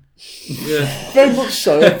 Yeah. Very much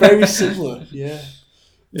so, very similar, yeah.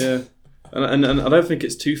 Yeah, and I don't think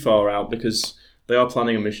it's too far out because they are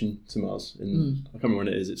planning a mission to Mars. I can't remember when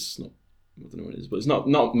it is. It's not. I don't know when it is, but it's not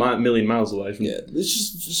a million miles away from. Yeah,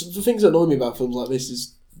 it's just the things that annoy me about films like this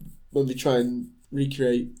is when they try and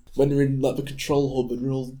recreate when they're in like the control hub and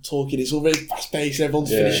we're all talking. It's all very fast paced. Everyone's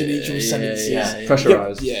finishing each other's sentences.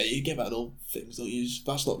 Pressurized. You get that in all things, don't you?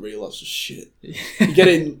 That's not real. That's just shit. You get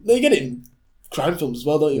it in crime films as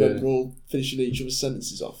well, don't you? When we're all finishing each other's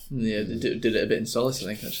sentences off. Yeah, they did it a bit in Solace, I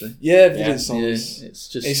think, actually. Yeah, they did in Solace.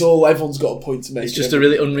 It's all everyone's got a point to make. It's just a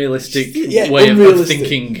really unrealistic way of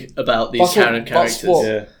thinking about these characters. That's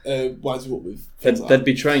what winds me up with. They'd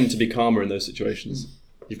be trained to be calmer in those situations.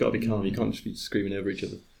 You've got to be calm. You can't just be screaming over each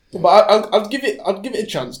other. But I'd give it a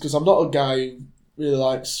chance because I'm not a guy who really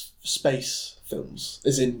likes space films,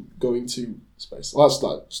 as in going to space. Well, that's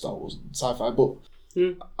like Star Wars and sci-fi, but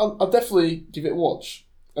I'll definitely give it a watch.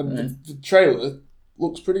 And the trailer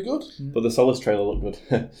looks pretty good. But the Solace trailer looked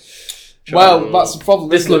good. Well, that's the problem.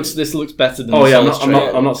 This looks better than.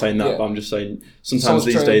 I'm not saying that, but I'm just saying sometimes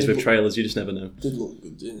these days with trailers you just never know. Did look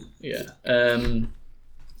good, yeah.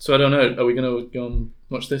 So I don't know. Are we going to go and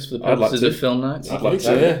watch this for the purposes of film night? I'd like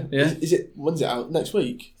so, to. Yeah. Is it? When's it out? Next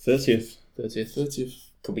week? 30th. 30th.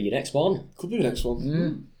 Could be your next one. Could be the next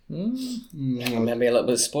one. Maybe a little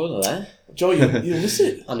bit of spoiler there. Joe, you miss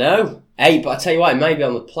it. I know. Hey, but I tell you what, it may be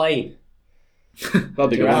on the plane. That'd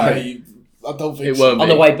be good. Right. I don't think It so. won't be. On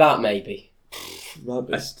the way back, maybe. Might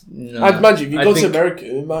be. No. I'd imagine if you I go to think- America,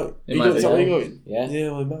 it might. It might Is that be. where you're going? Yeah.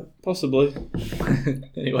 Yeah, well, it might. Possibly.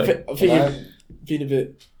 Anyway. I think you've been a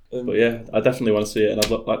bit. But yeah, I definitely want to see it, and I'd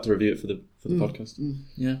like to review it for the podcast.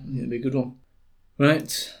 Yeah, it'd be a good one.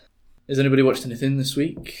 Right. Has anybody watched anything this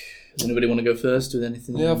week? Does anybody want to go first with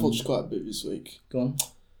anything? Yeah, I've watched quite a bit this week. Go on.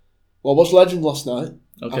 Well, I watched Legend last night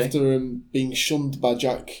Okay. after being shunned by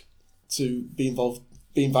Jack to be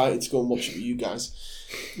invited to go and watch it with you guys.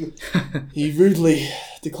 He rudely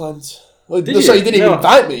declined. Well, Did no, you? sorry, he didn't even No.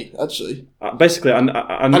 invite me, actually. Basically, I knew,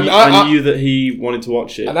 I- I knew that he wanted to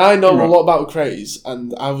watch it. And I know Right. a lot about Craze,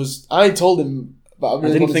 and I told him that I I really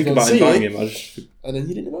didn't wanted think to go about and see inviting it. him. I just And then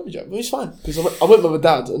you didn't invite me, Jack. But it's fine, because I went with my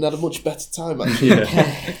dad and had a much better time, actually.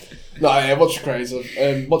 yeah. No, I watched Craze.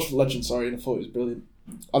 Watched Legend, sorry, and I thought it was brilliant.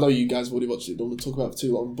 I know you guys have already watched it, don't want to talk about it for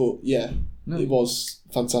too long, but yeah, it was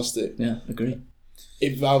fantastic. Yeah, agree.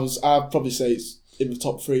 I'd probably say it's in the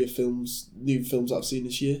top 3 of new films that I've seen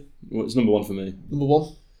this year. Well, it's number 1 for me. Number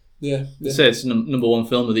 1. Yeah. I'd say it's number one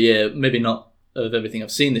film of the year. Maybe not of everything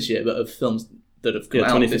I've seen this year, but of films that have come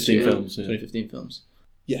out this 2015 year. films. Yeah. 2015 films.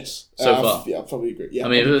 Yes. So far. Yeah, I probably agree. Yeah. I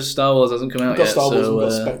mean, if Star Wars hasn't come out We've got yet, Star Wars, so we've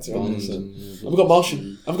got Spectre, haven't we? Bonds So- and, And we've got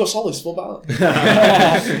Martian. I've got Solace. What about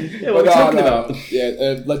that? yeah, what are we talking about?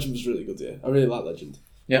 Yeah, Legend was really good, yeah. I really like Legend.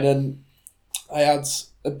 Yeah. And then I had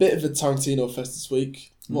a bit of a Tarantino fest this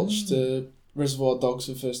week. Watched Reservoir Dogs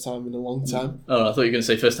for the first time in a long time. Oh, I thought you were going to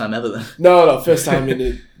say first time ever then. No, first time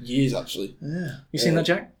in years, actually. Yeah. You seen that,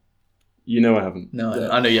 Jack? You know I haven't. No, Yeah.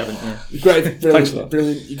 I know you haven't. Yeah, Great, Thanks for brilliant, that.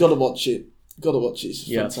 brilliant. You got to watch it. It's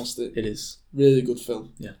Yeah. fantastic. it is. Really good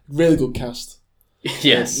film. Yeah. Really good cast.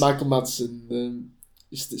 Yes. Michael Madsen,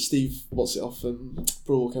 Steve, what's it off?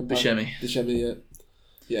 Broadwalk Empire. Buscemi. Yeah.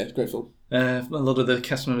 Yeah, great film. A lot of the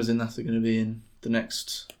cast members in that are going to be in the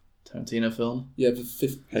next Tarantino film, Yeah, the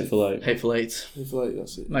fifth. Hateful Eight. Hateful Eight. Hateful Eight,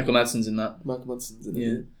 that's it. Michael Madsen's in that. Michael Madsen's in Yeah.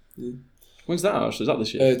 it. Yeah. When's that actually? Is that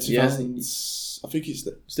this year? 2000. I think it's.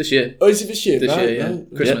 It's this year. Oh, is it this year? This right, year, yeah.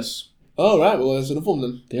 right. Christmas. Oh, right. Well, there's another one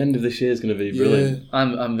then. The end of this year is going to be brilliant.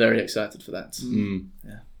 I'm very excited for that. Mm.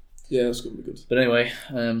 Yeah, that's going to be good. But anyway,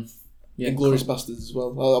 yeah. Inglourious Bastards as well.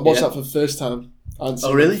 I watched Yeah. that for the first time. I hadn't seen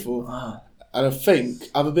Oh, it really? before. Wow. And I think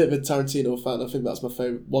I'm a bit of a Tarantino fan. I think that's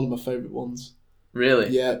one of my favourite ones. Really?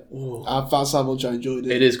 Yeah, that's how much I enjoyed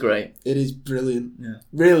it. It is great. It is brilliant. Yeah.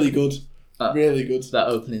 Really good. Uh, Really good. That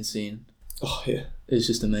opening scene Oh yeah. is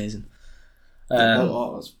just amazing.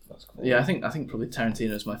 That's cool. Yeah, I think probably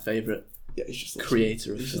Tarantino is my favourite Yeah, he's just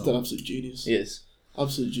creator of He's just film. an absolute genius. He is.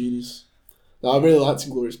 Absolute genius. No, I really liked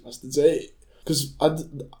Inglourious Bastards. Because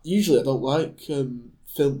usually I don't like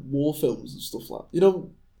war films and stuff like that.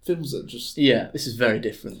 Films that just. Yeah, this is very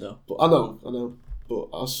different though. But I know. But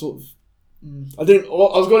I was sort of. I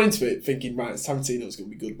was going into it thinking, right, Tarantino's going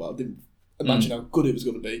to be good, but I didn't imagine how good it was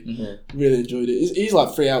going to be. Mm-hmm. Really enjoyed it. He's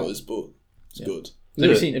like 3 hours, but it's good. Have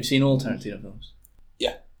you seen all Tarantino films?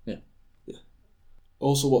 Yeah. Yeah.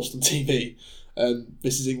 Also watched on TV.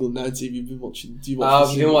 This is England 90. You've been watching. Do you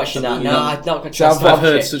watch? You've been watching that? No, I've not got a See, chance to I've watch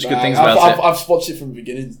heard it. such good things about it. I've watched it from the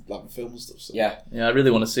beginning, like the film and stuff. So. Yeah. Yeah, I really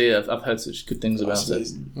want to see it. I've heard such good things about That's it.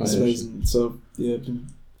 amazing. That's amazing. So yeah,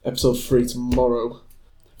 episode 3 tomorrow.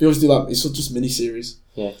 We always do that. It's just mini series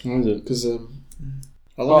What is it? because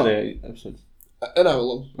How long are they episodes? an hour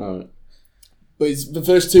long. Alright. But the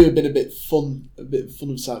first 2 have been a bit fun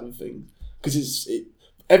side of the thing because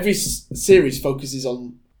every series focuses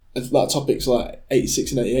on like topics like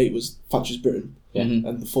 86 and 88 was Thatcher's Britain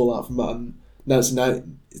and the fallout from that, and now it's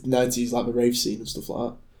 90s like the rave scene and stuff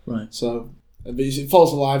like that. Right. So it follows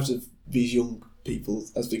the lives of these young people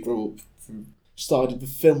as they grow up. The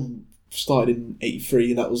film started in 83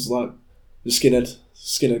 and that was like the skinhead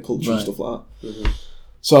culture and Right. stuff like that.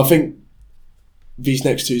 So I think these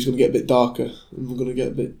next 2 is going to get a bit darker and we're going to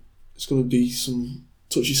get it's going to be some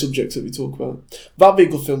touchy subjects that we talk about. That'd be a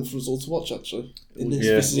good film for us all to watch actually.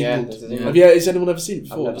 This is England. this is England. Has anyone ever seen it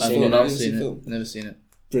before? I've never I've seen it. not seen it. Never seen it.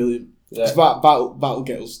 Brilliant. Yeah. It's that'll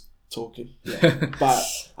get us talking. But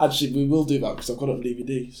actually we will do that because I've got it on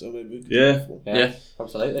DVD, so maybe we can do Yeah. that before. Yeah.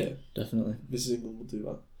 Absolutely. Definitely. This is England, we'll do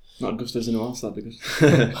that. Not Gustav's anyone else, that'd be good.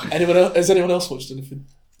 Has anyone else watched anything?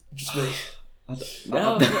 Just me.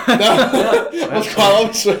 No. That's quite long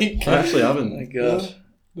this week. I actually Oh haven't. my god.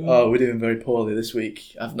 Oh, we're doing very poorly this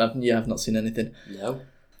week. I've not seen anything. No.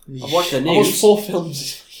 I've watched the I watched news. 4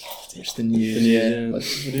 films. Just the news. The news, Yeah. yeah.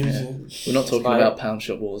 Let's- The news, yeah. yeah. We're not talking fine. about pound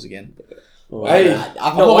shop wars again. Oh, Hey,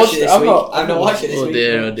 I've not watched it this week. I've not watched it this oh week.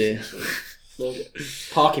 dear, oh dear.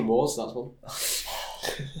 Parking wars, that's one.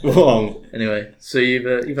 Wrong. Anyway, so you've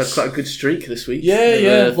had quite a good streak this week.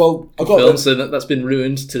 Yeah. Well, I got films, so that's been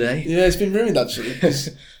ruined today. Yeah, it's been ruined actually.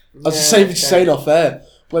 As I was saying off air,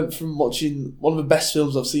 went from watching one of the best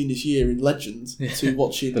films I've seen this year in Legend to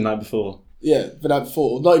watching The night before. Yeah, the night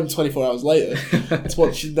before, not even 24 hours later, to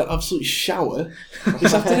watching the absolute shower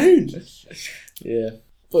this afternoon. Yeah.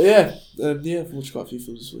 But I've watched quite a few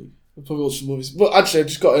films this week. I've probably watched some movies. But actually, I've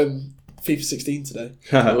just got FIFA 16 today.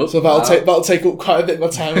 So that'll take up quite a bit of my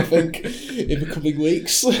time, I think, in the coming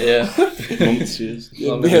weeks. Yeah. Months, years.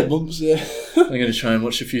 Months, yeah. I'm going to try and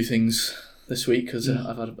watch a few things this week because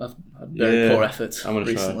I've had very poor effort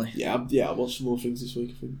recently. Try. Yeah, I'll watch some more things this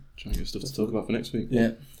week, I think. Try and get stuff to talk about for next week.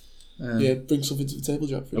 Yeah. Bring something to the table,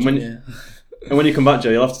 Jack. And when you come back,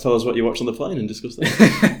 Joe, you'll have to tell us what you watched on the plane and discuss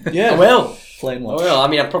that. I will. Plane watch. I will. I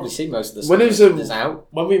mean, I've probably seen most of the stuff When it was, that's out.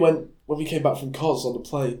 When we came back from Cos on the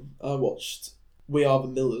plane, I watched We Are the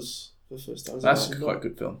Millers for the first time. That's quite a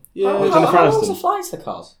good film. Yeah. How long was the flight to the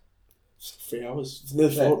cars? 3 hours. It's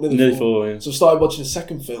nearly four. Nearly 4, yeah. So I started watching a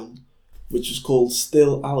second film, which was called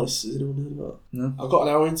Still Alice. Has anyone heard of that? No. I got an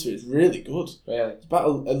hour into it. It's really good. Really? It's about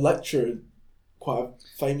a lecturer, quite a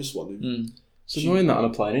famous one. It's annoying that on a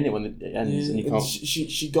plane, isn't it, when it ends and you can't...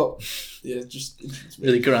 She got... just...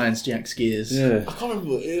 Really grinds Jack's gears. Yeah. I can't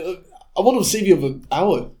remember. I wanted to see the other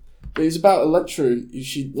hour. But it was about a lecturer who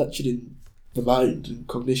she lectured in the mind and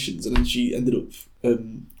cognitions, and then she ended up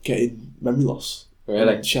getting memory loss.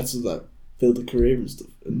 Really? And she had to build a career and stuff.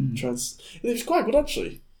 And it was quite good,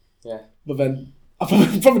 actually. Yeah. But then... I'll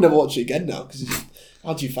probably never watch it again now, because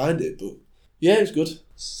how do you find it? But yeah, it was good.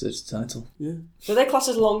 It's the title. Yeah. So they class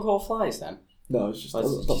as long haul flights then? No, it's just...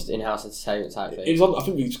 Just in-house entertainment type thing? It was on, I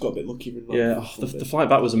think we just got a bit lucky. The flight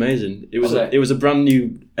back was amazing. It was a brand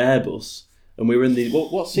new Airbus, and we were in the...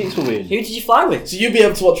 What seats were we in? Who did you fly with? So you'll be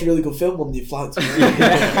able to watch a really good film on your flight tomorrow.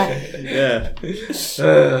 Yeah. What did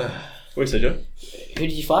you say, Joe? Who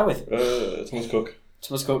did you fly with? Thomas Cook.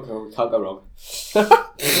 Thomas Cook, can't go wrong. So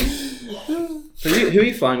who are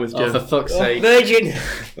you flying with, Joe? Oh, for fuck's sake. Virgin!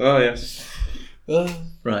 Oh, yes.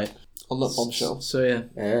 Right. On that bombshell. So,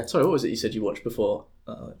 yeah. Sorry, what was it you said you watched before?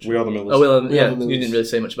 We Are the Millers. Oh, well, We Are the Millers. you didn't really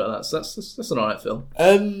say much about that, so that's an alright film.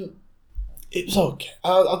 It was okay.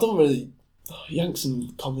 I don't really... Yanks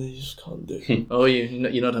and comedy just can't do. Oh,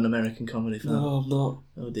 you're not an American comedy fan? No, I'm not.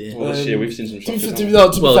 Oh, dear. Well, this year we've seen some To shockers.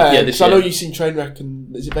 be fair, this I know year. you've seen Trainwreck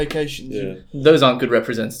and... Is it Vacations? Yeah. Those aren't good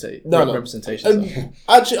representations.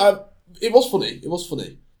 Actually, it was funny. It was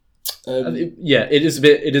funny. It is a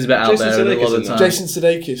bit out Jason there a lot of Sudeikis the time. Jason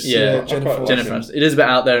Sudeikis. Yeah, Jennifer Aniston. It is a bit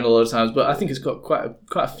out there in a lot of times, but I think it's got quite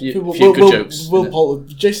a few Will good jokes. in it.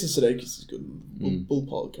 Jason Sudeikis is good. Will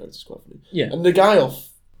Poulter character is quite funny. Yeah. And the guy off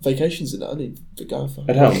Vacations in that, isn't he? The guy off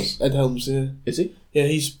Ed Helms. Ed Helms, yeah. Is he? Yeah,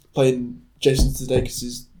 he's playing Jason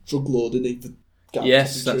Sudeikis' drug lord, isn't he? The guy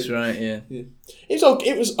Yes, from that's True. right. Yeah. It was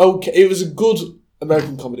okay. It was a good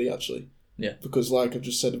American comedy, actually. Yeah. Because, like I've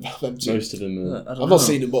just said about them two. Most of them. I've not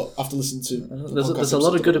seen them, but after listening to... There's a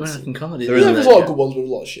lot of good American comedy. There's a lot of good ones with a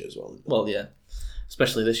lot of shit as well. Well, yeah.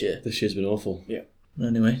 Especially this year. This year's been awful. Yeah.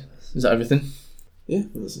 Anyway, is that everything? Yeah,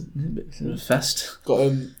 that's it. A bit of a fest.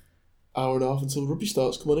 Got hour and a half until rugby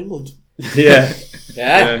starts. Come on, England. Yeah.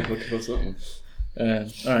 Yeah? Looking forward to that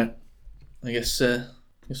one. Alright. I guess we'll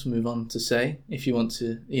move on to say, if you want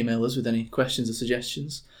to email us with any questions or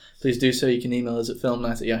suggestions, please do so. You can email us at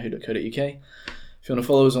filmnight@yahoo.co.uk. If you want to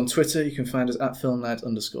follow us on Twitter, you can find us at filmnight_.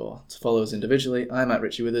 To follow us individually, I'm at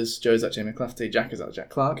Richie Withers, Joe's at Jamie Clafty, Jack is at Jack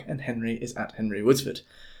Clark, and Henry is at Henry Woodsford.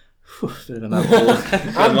 Whew, bit of a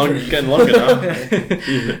mouthful. Getting longer now.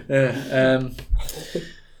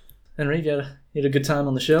 Henry, you had a good time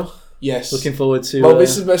on the show? Yes. Looking forward to... Well,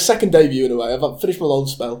 this is my second debut in a way. I've finished my loan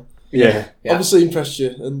spell. Yeah. Obviously impressed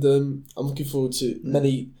you, and I'm looking forward to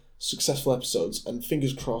many successful episodes, and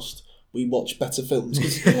fingers crossed we watch better films.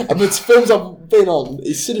 The films I've been on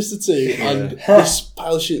is Sinister 2 and this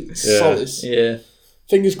pile of shit, Solace. Yeah.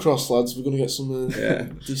 Fingers crossed, lads, we're going to get some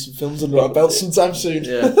decent films under our belt sometime soon.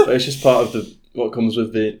 Yeah. But it's just part of what comes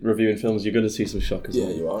with the reviewing films. You're going to see some shockers. Yeah,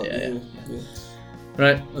 you are. Yeah.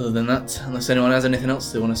 Right, other than that, unless anyone has anything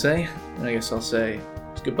else they want to say, then I guess I'll say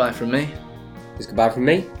it's goodbye from me. It's goodbye from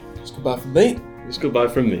me. It's goodbye from me. It's goodbye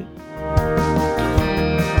from me.